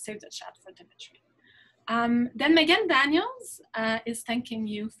save the chat for Dimitri. Then Megan Daniels is thanking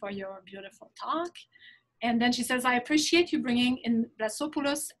you for your beautiful talk. And then she says, I appreciate you bringing in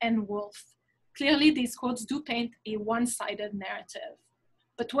Vlasopoulos and Wolf. Clearly, these quotes do paint a one-sided narrative.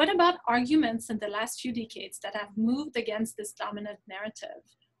 But what about arguments in the last few decades that have moved against this dominant narrative?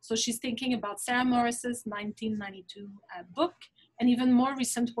 So she's thinking about Sarah Morris's 1992 book, and even more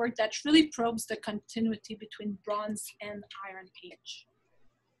recent work that really probes the continuity between Bronze and Iron Age.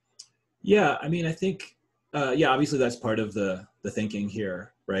 Yeah, I mean, I think, yeah, obviously that's part of the thinking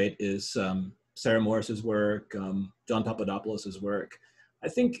here, right, is Sarah Morris's work, John Papadopoulos's work. I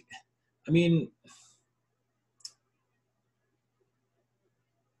think, I mean,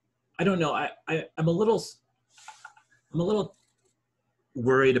 I don't know, I'm a little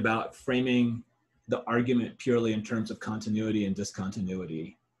worried about framing the argument purely in terms of continuity and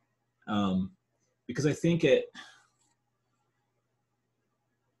discontinuity, because I think it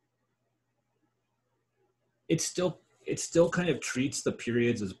still kind of treats the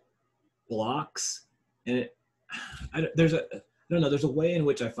periods as blocks, and there's a way in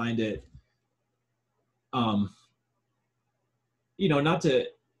which I find it, you know, not to,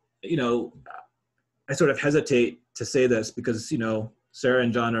 you know, I sort of hesitate to say this because, you know, Sarah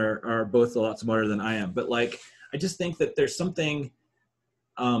and John are both a lot smarter than I am, but like, I just think that there's something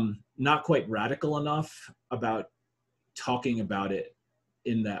not quite radical enough about talking about it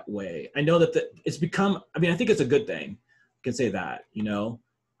in that way. I know that it's become, I mean, I think it's a good thing. I can say that, you know,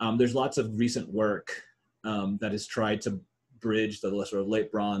 there's lots of recent work that has tried to bridge the sort of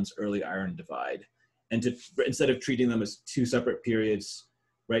late Bronze, early Iron divide, and to, instead of treating them as two separate periods,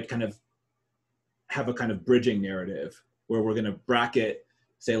 right, kind of have a kind of bridging narrative where we're going to bracket,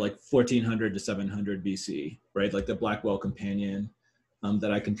 say, like 1400 to 700 BC, right? Like the Blackwell Companion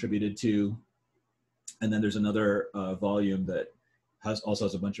that I contributed to. And then there's another volume that also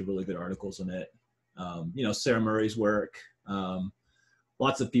has a bunch of really good articles in it. You know, Sarah Murray's work.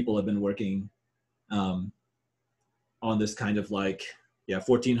 Lots of people have been working on this kind of like, yeah,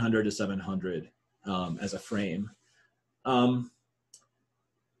 1400 to 700 as a frame. But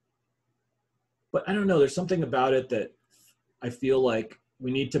I don't know, there's something about it that I feel like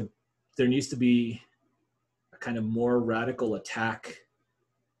there needs to be kind of more radical attack,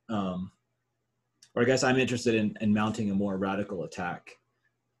 or I guess I'm interested in mounting a more radical attack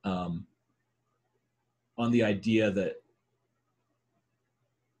on the idea that,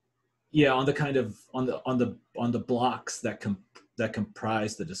 yeah, on the kind of on the blocks that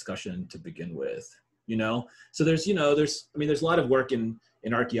comprise the discussion to begin with, you know. So there's there's a lot of work in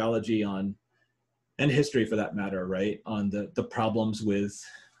archaeology on, and history for that matter, right, on the problems with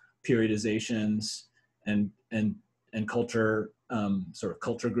periodizations and culture, sort of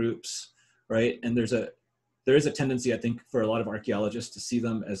culture groups, right? And there is a tendency, I think, for a lot of archaeologists to see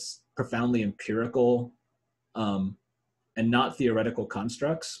them as profoundly empirical and not theoretical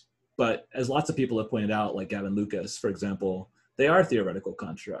constructs. But as lots of people have pointed out, like Gavin Lucas, for example, they are theoretical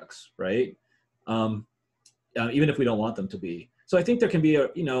constructs, right? Even if we don't want them to be. So I think there can be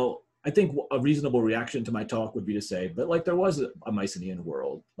I think a reasonable reaction to my talk would be to say, but like there was a Mycenaean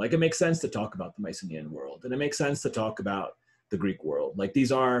world. Like it makes sense to talk about the Mycenaean world, and it makes sense to talk about the Greek world. Like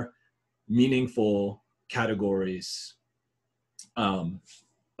these are meaningful categories of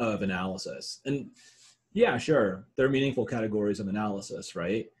analysis. And yeah, sure, they're meaningful categories of analysis,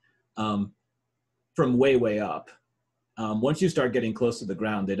 right? From way up. Once you start getting close to the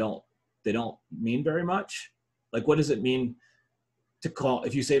ground, they don't mean very much. Like what does it mean to call,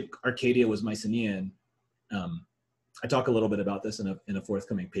 if you say Arcadia was Mycenaean, I talk a little bit about this in a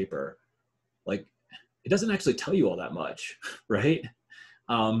forthcoming paper. Like, it doesn't actually tell you all that much, right?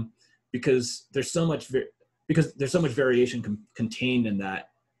 Because there's so much variation contained in that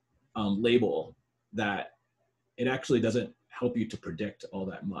label that it actually doesn't help you to predict all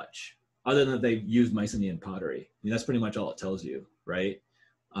that much, other than that they've used Mycenaean pottery. I mean, that's pretty much all it tells you, right?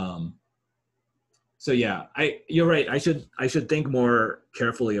 So yeah, you're right. I should think more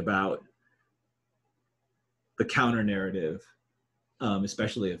carefully about the counter narrative,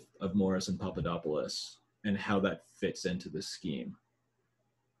 especially of Morris and Papadopoulos, and how that fits into the scheme.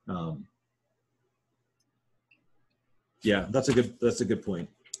 Yeah, that's a good point.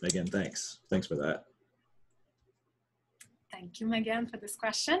 Megan, thanks for that. Thank you, Megan, for this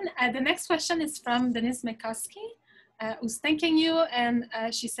question. The next question is from Dimitri Nakassis, who's thanking you, and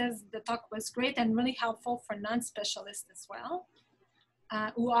she says the talk was great and really helpful for non-specialists as well,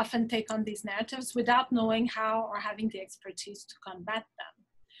 who often take on these narratives without knowing how or having the expertise to combat them.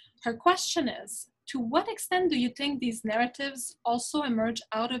 Her question is, to what extent do you think these narratives also emerge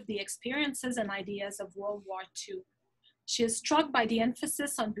out of the experiences and ideas of World War II? She is struck by the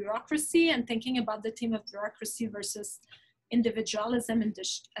emphasis on bureaucracy and thinking about the theme of bureaucracy versus individualism in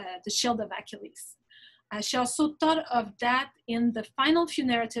the Shield of Achilles. She also thought of that in the final few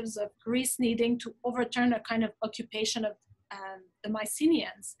narratives of Greece needing to overturn a kind of occupation of the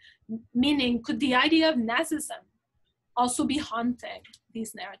Mycenaeans, meaning could the idea of Nazism also be haunting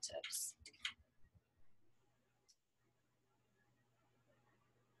these narratives?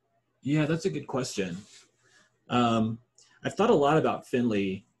 Yeah, that's a good question. I've thought a lot about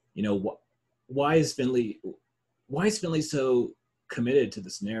Finley. You know, why is Finley so committed to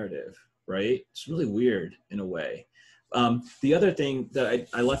this narrative, right? It's really weird in a way. The other thing that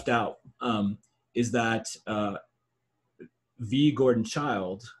I left out is that V. Gordon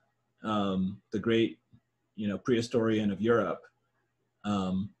Childe, the great, prehistorian of Europe,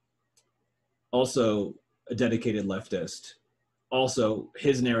 also a dedicated leftist. Also,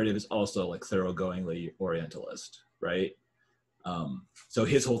 his narrative is also like thoroughgoingly Orientalist, right? So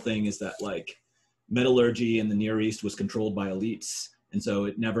his whole thing is that like metallurgy in the Near East was controlled by elites, and so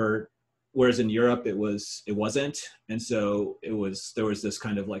it never. Whereas in Europe it wasn't, and so there was this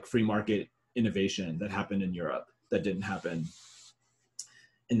kind of like free market innovation that happened in Europe that didn't happen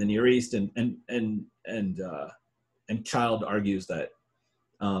in the Near East, and Childe argues that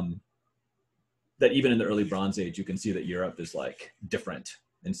that even in the early Bronze Age you can see that Europe is like different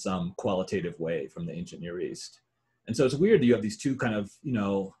in some qualitative way from the ancient Near East. And so it's weird that you have these two kind of,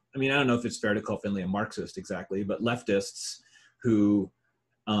 I mean, I don't know if it's fair to call Finley a Marxist exactly, but leftists who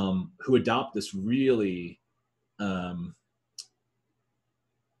adopt this really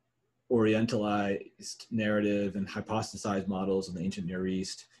Orientalized narrative and hypothesized models of the ancient Near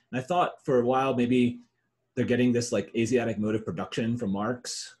East. And I thought for a while maybe they're getting this like Asiatic mode of production from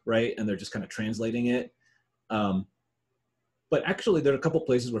Marx, right? And they're just kind of translating it. But actually there are a couple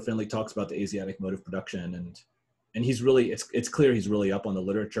places where Finley talks about the Asiatic mode of production, and he's really, it's clear he's really up on the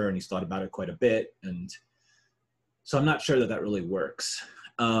literature and he's thought about it quite a bit. And so I'm not sure that really works.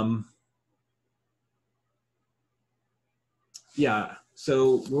 Yeah,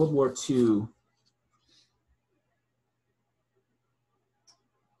 so World War II.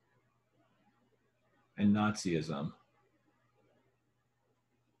 And Nazism.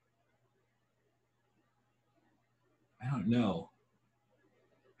 I don't know.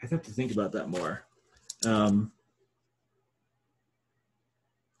 I have to think about that more.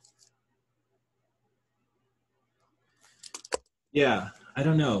 Yeah, I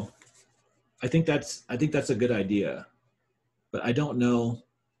don't know. I think that's a good idea, but I don't know.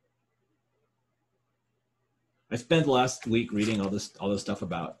 I spent last week reading all this stuff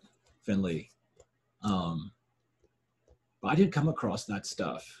about Finley, but I didn't come across that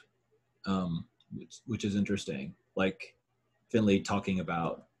stuff, which is interesting. Like Finley talking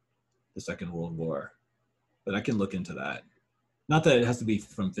about the Second World War, but I can look into that. Not that it has to be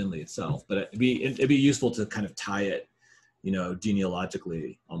from Finley itself, but it'd be useful to kind of tie it, you know,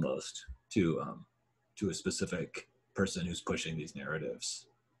 genealogically almost to a specific person who's pushing these narratives.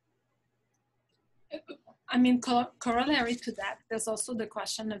 I mean, corollary to that, there's also the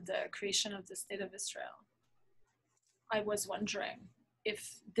question of the creation of the State of Israel. I was wondering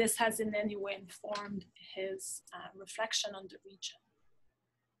if this has in any way informed his reflection on the region.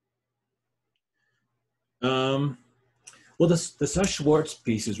 Well, the Schwartz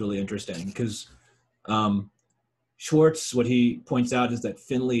piece is really interesting because Schwartz, what he points out is that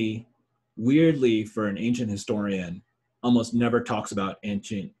Finley, weirdly for an ancient historian, almost never talks about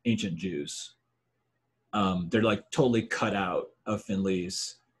ancient Jews. They're like totally cut out of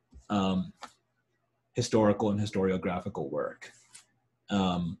Finley's historical and historiographical work.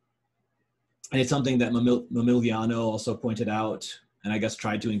 And it's something that Mamigliano also pointed out, and I guess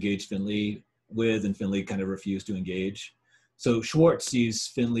tried to engage Finley with, and Finley kind of refused to engage. So Schwartz sees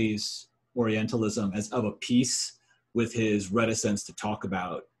Finley's Orientalism as of a piece with his reticence to talk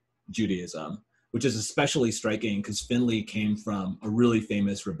about Judaism, which is especially striking because Finley came from a really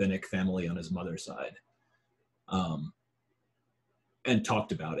famous rabbinic family on his mother's side, and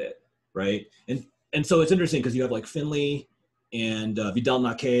talked about it, right? And so it's interesting because you have like Finley and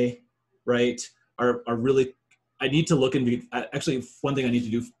Vidal-Naquet, right, are really, I need to look in, actually one thing I need to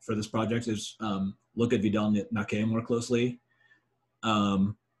do for this project is look at Vidal-Naquet more closely,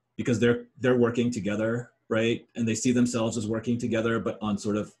 because they're working together, right? And they see themselves as working together, but on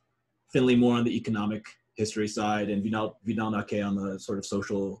sort of Finley more on the economic history side and Vidal-Naquet on the sort of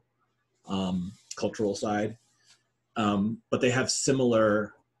social, cultural side. But they have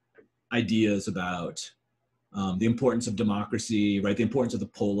similar ideas about the importance of democracy, right? The importance of the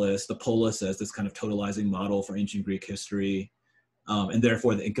polis as this kind of totalizing model for ancient Greek history, and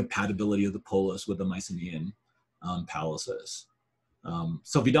therefore the incompatibility of the polis with the Mycenaean palaces.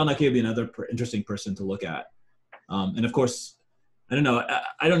 So Vidal-Naquet would be another interesting person to look at. And of course, I don't know.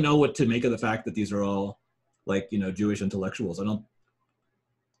 I don't know what to make of the fact that these are all like, you know, Jewish intellectuals. I don't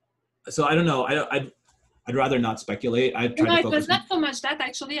know. I'd rather not speculate. I try to focus. It was not so much that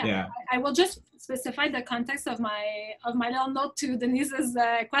actually. Yeah. I will just specify the context of my little note to Denise's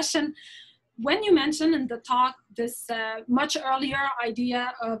question. When you mentioned in the talk this much earlier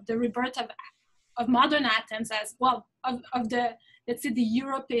idea of the rebirth of modern Athens as well, of the, let's say, the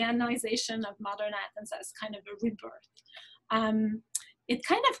Europeanization of modern Athens as kind of a rebirth. It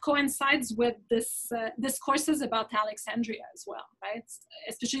kind of coincides with this discourses about Alexandria as well, right?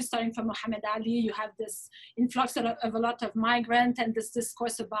 Especially starting from Muhammad Ali, you have this influx of a lot of migrants and this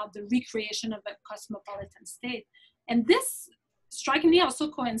discourse about the recreation of a cosmopolitan state. And this, strikingly, also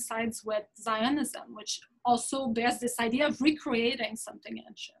coincides with Zionism, which also bears this idea of recreating something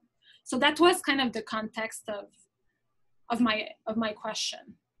ancient. So that was kind of the context of my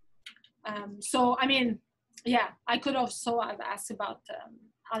question. So, I mean, yeah, I could also have asked about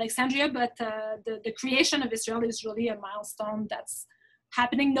Alexandria, but the creation of Israel is really a milestone that's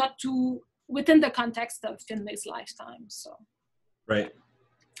happening within the context of Finley's lifetime. So, right.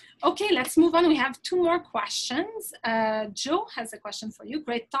 Okay, let's move on. We have two more questions. Joe has a question for you.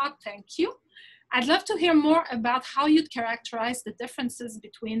 Great talk, thank you. I'd love to hear more about how you'd characterize the differences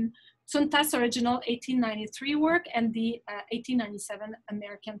between Tsunta's original 1893 work and the 1897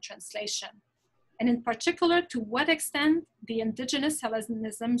 American translation. And in particular, to what extent the indigenous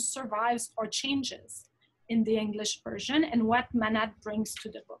Hellenism survives or changes in the English version, and what Manat brings to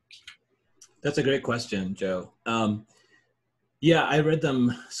the book? That's a great question, Joe. Yeah, I read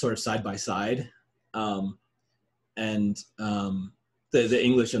them sort of side by side, and the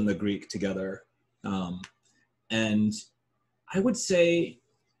English and the Greek together. And I would say,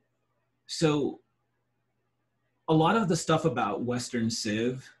 so a lot of the stuff about Western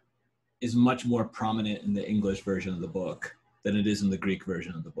Civ is much more prominent in the English version of the book than it is in the Greek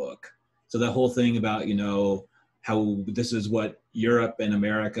version of the book. So that whole thing about, you know, how this is what Europe and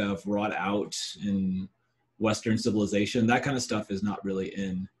America have wrought out in Western civilization, that kind of stuff is not really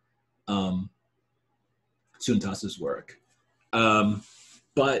in Tsuntas's work.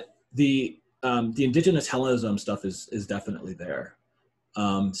 But the the indigenous Hellenism stuff is definitely there.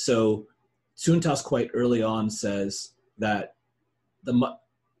 So Tsuntas quite early on says that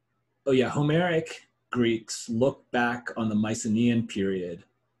Homeric Greeks look back on the Mycenaean period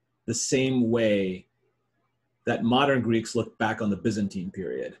the same way that modern Greeks look back on the Byzantine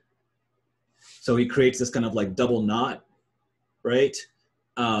period. So he creates this kind of like double knot, right?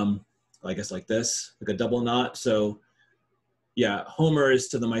 I guess like this, like a double knot. So yeah, Homer is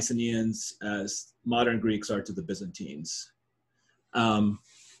to the Mycenaeans as modern Greeks are to the Byzantines. And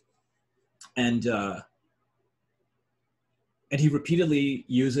he repeatedly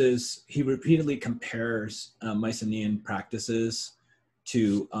compares Mycenaean practices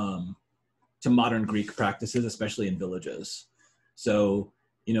to modern Greek practices, especially in villages. So,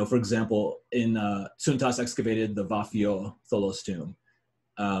 for example, in Tsuntas excavated the Vociferously tomb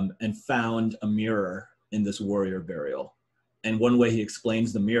and found a mirror in this warrior burial. And one way he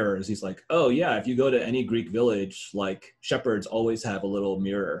explains the mirror is he's like, oh yeah, if you go to any Greek village, like shepherds always have a little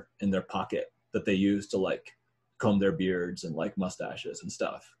mirror in their pocket that they use to like comb their beards and like mustaches and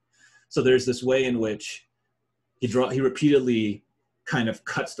stuff. So there's this way in which he repeatedly kind of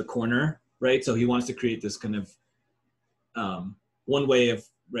cuts the corner, right? So he wants to create this kind of one way of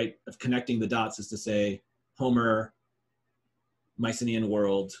connecting the dots is to say Homer, Mycenaean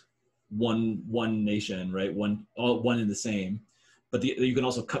world, one nation, right? One in the same. But you can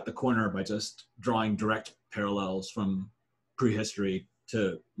also cut the corner by just drawing direct parallels from prehistory to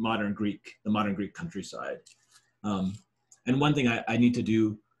the modern Greek countryside. And one thing I need to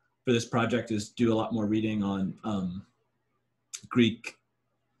do for this project is do a lot more reading on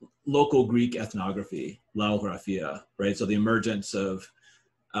local Greek ethnography, laographia, right? So the emergence of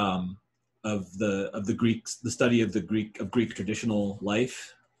the Greeks, the study of Greek traditional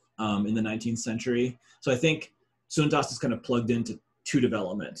life in the 19th century. So I think Tsuntas is kind of plugged into two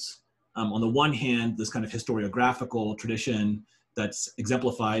developments. On the one hand, this kind of historiographical tradition that's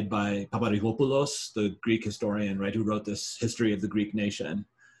exemplified by Paparrigopoulos, the Greek historian, right, who wrote this history of the Greek nation.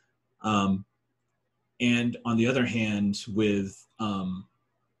 And on the other hand, with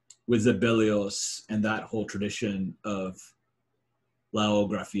Zebelios and that whole tradition of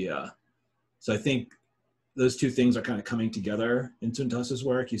laographia. So I think those two things are kind of coming together in Tsuntas's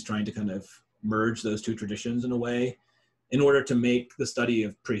work. He's trying to kind of merge those two traditions in a way in order to make the study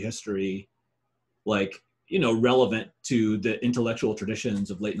of prehistory relevant to the intellectual traditions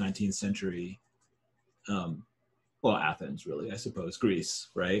of late 19th century, Athens really, I suppose, Greece,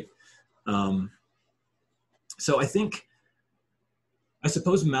 right? So I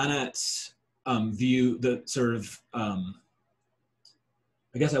suppose Manet's view, the sort of, I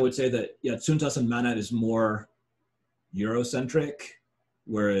guess I would say that, yeah, Tsuntas and Manet is more Eurocentric,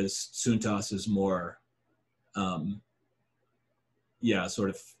 whereas Tsuntas is more, sort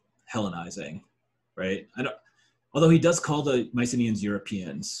of Hellenizing, right? Although he does call the Mycenaeans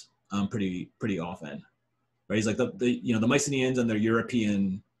Europeans pretty often, right? He's like the Mycenaeans and their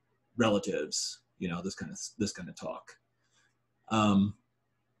European relatives, this kind of talk.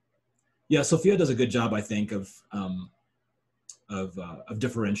 Sophia does a good job, I think, of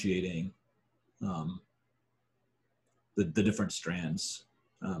differentiating the different strands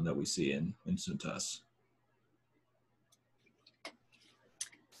that we see in Tsuntas.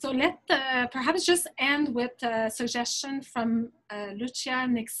 So let's perhaps just end with a suggestion from Lucia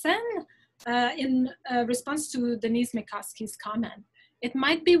Nixon in response to Denise Nakassis' comment. It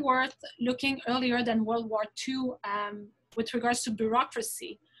might be worth looking earlier than World War II with regards to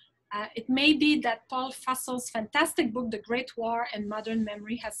bureaucracy. It may be that Paul Fussel's fantastic book, The Great War and Modern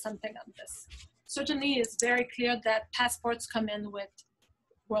Memory, has something on this. Certainly, it's very clear that passports come in with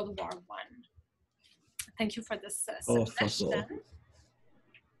World War I. Thank you for this suggestion.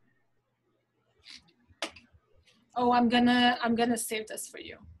 Oh, I'm gonna save this for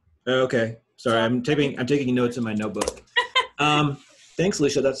you. Okay, sorry, I'm taking notes in my notebook. Thanks,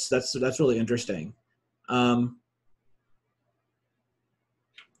 Alicia. That's really interesting.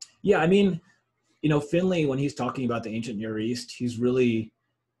 Yeah, I mean, Finley, when he's talking about the ancient Near East, he's really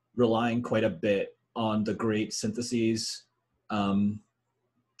relying quite a bit on the great syntheses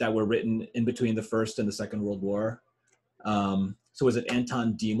that were written in between the First and the Second World War. So is it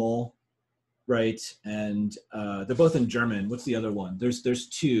Anton Diemel, right? And they're both in German. What's the other one? There's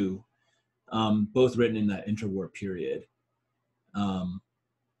two, both written in that interwar period.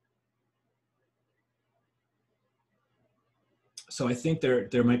 So I think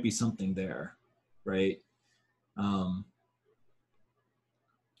there might be something there, right?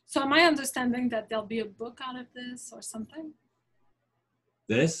 So am I understanding that there'll be a book out of this or something?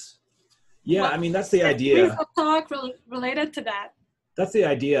 This? Yeah, well, I mean, that's the idea. A talk related to that. That's the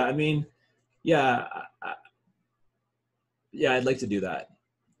idea. I mean, Yeah, yeah, I'd like to do that,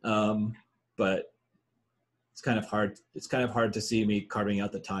 but it's kind of hard. It's kind of hard to see me carving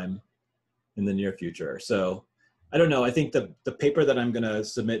out the time in the near future. So I don't know. I think the paper that I'm going to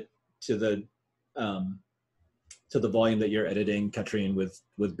submit to the volume that you're editing, Katrine,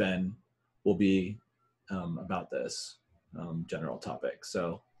 with Ben, will be about this general topic.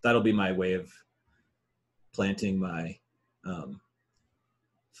 So that'll be my way of planting my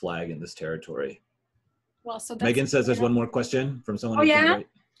flag in this territory. Well, so that's, Megan says there's one more question from someone oh, who yeah? can't write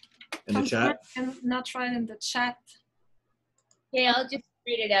in the chat. And not right in the chat. Yeah, I'll just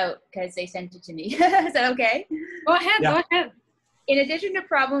read it out because they sent it to me. Is that okay? Go ahead, Yeah. Go ahead. In addition to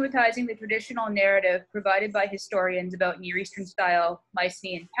problematizing the traditional narrative provided by historians about Near Eastern style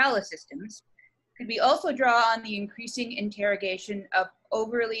Mycenaean Pylos systems, could we also draw on the increasing interrogation of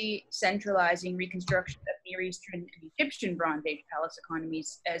overly centralizing reconstruction of Near Eastern and Egyptian Bronze Age Pylos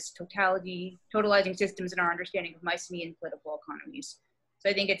economies as totalizing systems in our understanding of Mycenaean political economies? So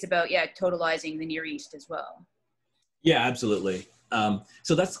I think it's about, yeah, totalizing the Near East as well. Yeah, absolutely.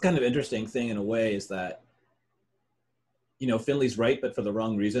 So that's kind of interesting thing in a way, is that, you know, Finley's right, but for the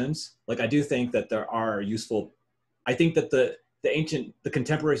wrong reasons. Like, I do think that there are useful, I think that the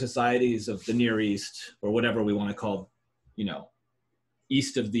contemporary societies of the Near East, or whatever we want to call, you know,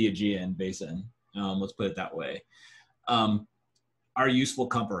 east of the Aegean basin, let's put it that way, are useful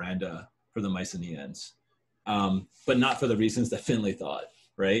comparanda for the Mycenaeans, but not for the reasons that Finley thought,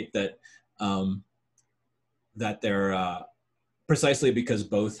 right? That they're precisely because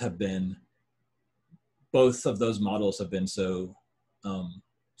both of those models have been so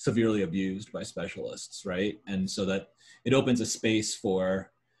severely abused by specialists, right? And so that it opens a space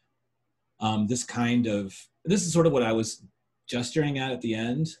for this is sort of what I was gesturing at the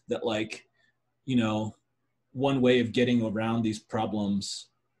end, that, like, you know, one way of getting around these problems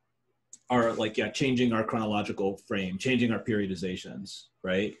are, like, yeah, changing our chronological frame, changing our periodizations,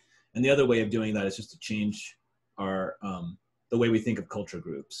 right? And the other way of doing that is just to change our, the way we think of culture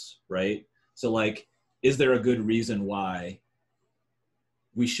groups, right? So, like, is there a good reason why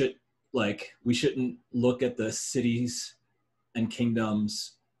we shouldn't look at the cities and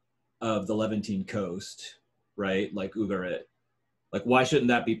kingdoms of the Levantine coast, right? Like Ugarit. Like, why shouldn't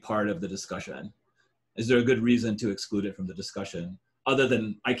that be part of the discussion? Is there a good reason to exclude it from the discussion, other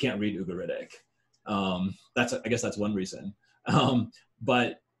than I can't read Ugaritic? I guess that's one reason.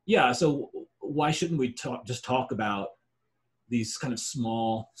 But yeah, so why shouldn't we just talk about these kind of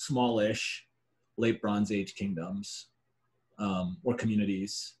smallish late Bronze Age kingdoms or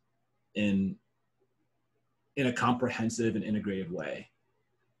communities in a comprehensive and integrated way,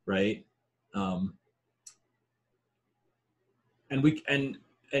 right? And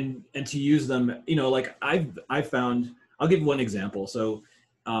to use them, you know, like I've found, I'll give one example. So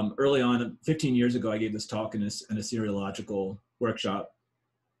early on, 15 years ago, I gave this talk in a seriological workshop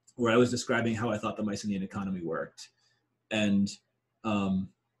where I was describing how I thought the Mycenaean economy worked. And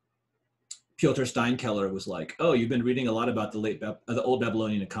Piotr Steinkeller was like, "Oh, you've been reading a lot about the old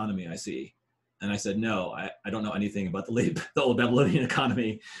Babylonian economy, I see." And I said, "No, I don't know anything about the old Babylonian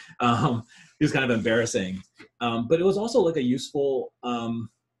economy." It was kind of embarrassing, but it was also like a useful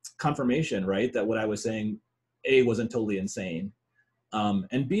confirmation, right? That what I was saying, A, wasn't totally insane,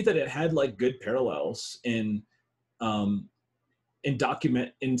 and B, that it had like good parallels in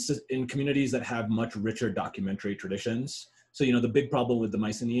communities that have much richer documentary traditions. So, you know, the big problem with the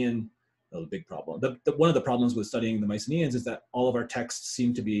Mycenaean, one of the problems with studying the Mycenaeans is that all of our texts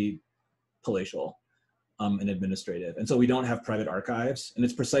seem to be palatial and administrative. And so we don't have private archives. And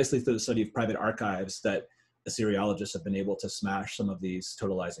it's precisely through the study of private archives that Assyriologists have been able to smash some of these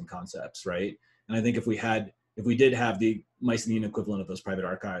totalizing concepts, right? And I think if we did have the Mycenaean equivalent of those private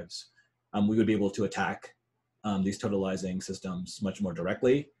archives, we would be able to attack these totalizing systems much more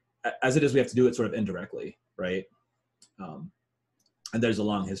directly. As it is, we have to do it sort of indirectly, right? And there's a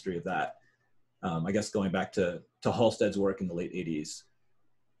long history of that. I guess going back to Halstead's work in the late 80s.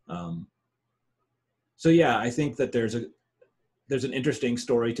 So yeah, I think that there's an interesting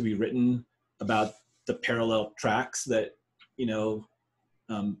story to be written about the parallel tracks that, you know,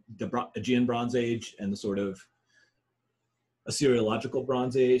 the Aegean Bronze Age and the sort of Assyriological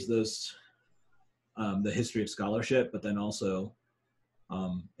Bronze Age, those the history of scholarship, but then also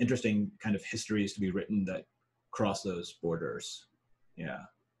interesting kind of histories to be written that cross those borders. Yeah.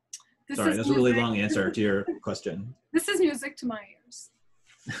 Sorry, that's a really long answer to your question. This is music to my ears.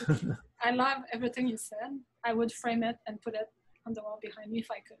 I love everything you said. I would frame it and put it on the wall behind me if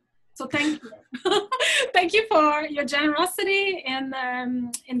I could. So thank you. Thank you for your generosity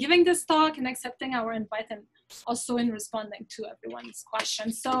in giving this talk and accepting our invite. And also in responding to everyone's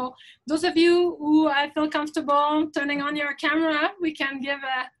questions. So those of you who feel comfortable turning on your camera, we can give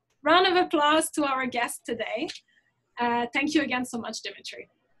a round of applause to our guest today. Thank you again so much, Dimitri.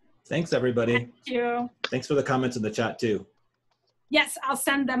 Thanks, everybody. Thank you. Thanks for the comments in the chat, too. Yes, I'll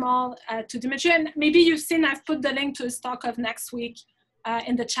send them all to Dimitri. And maybe you've seen I've put the link to his talk of next week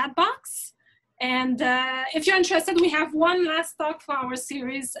in the chat box. And if you're interested, we have one last talk for our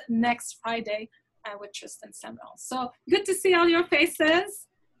series next Friday with Tristan Samuel. So good to see all your faces.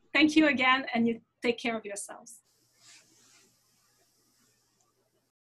 Thank you again, and you take care of yourselves.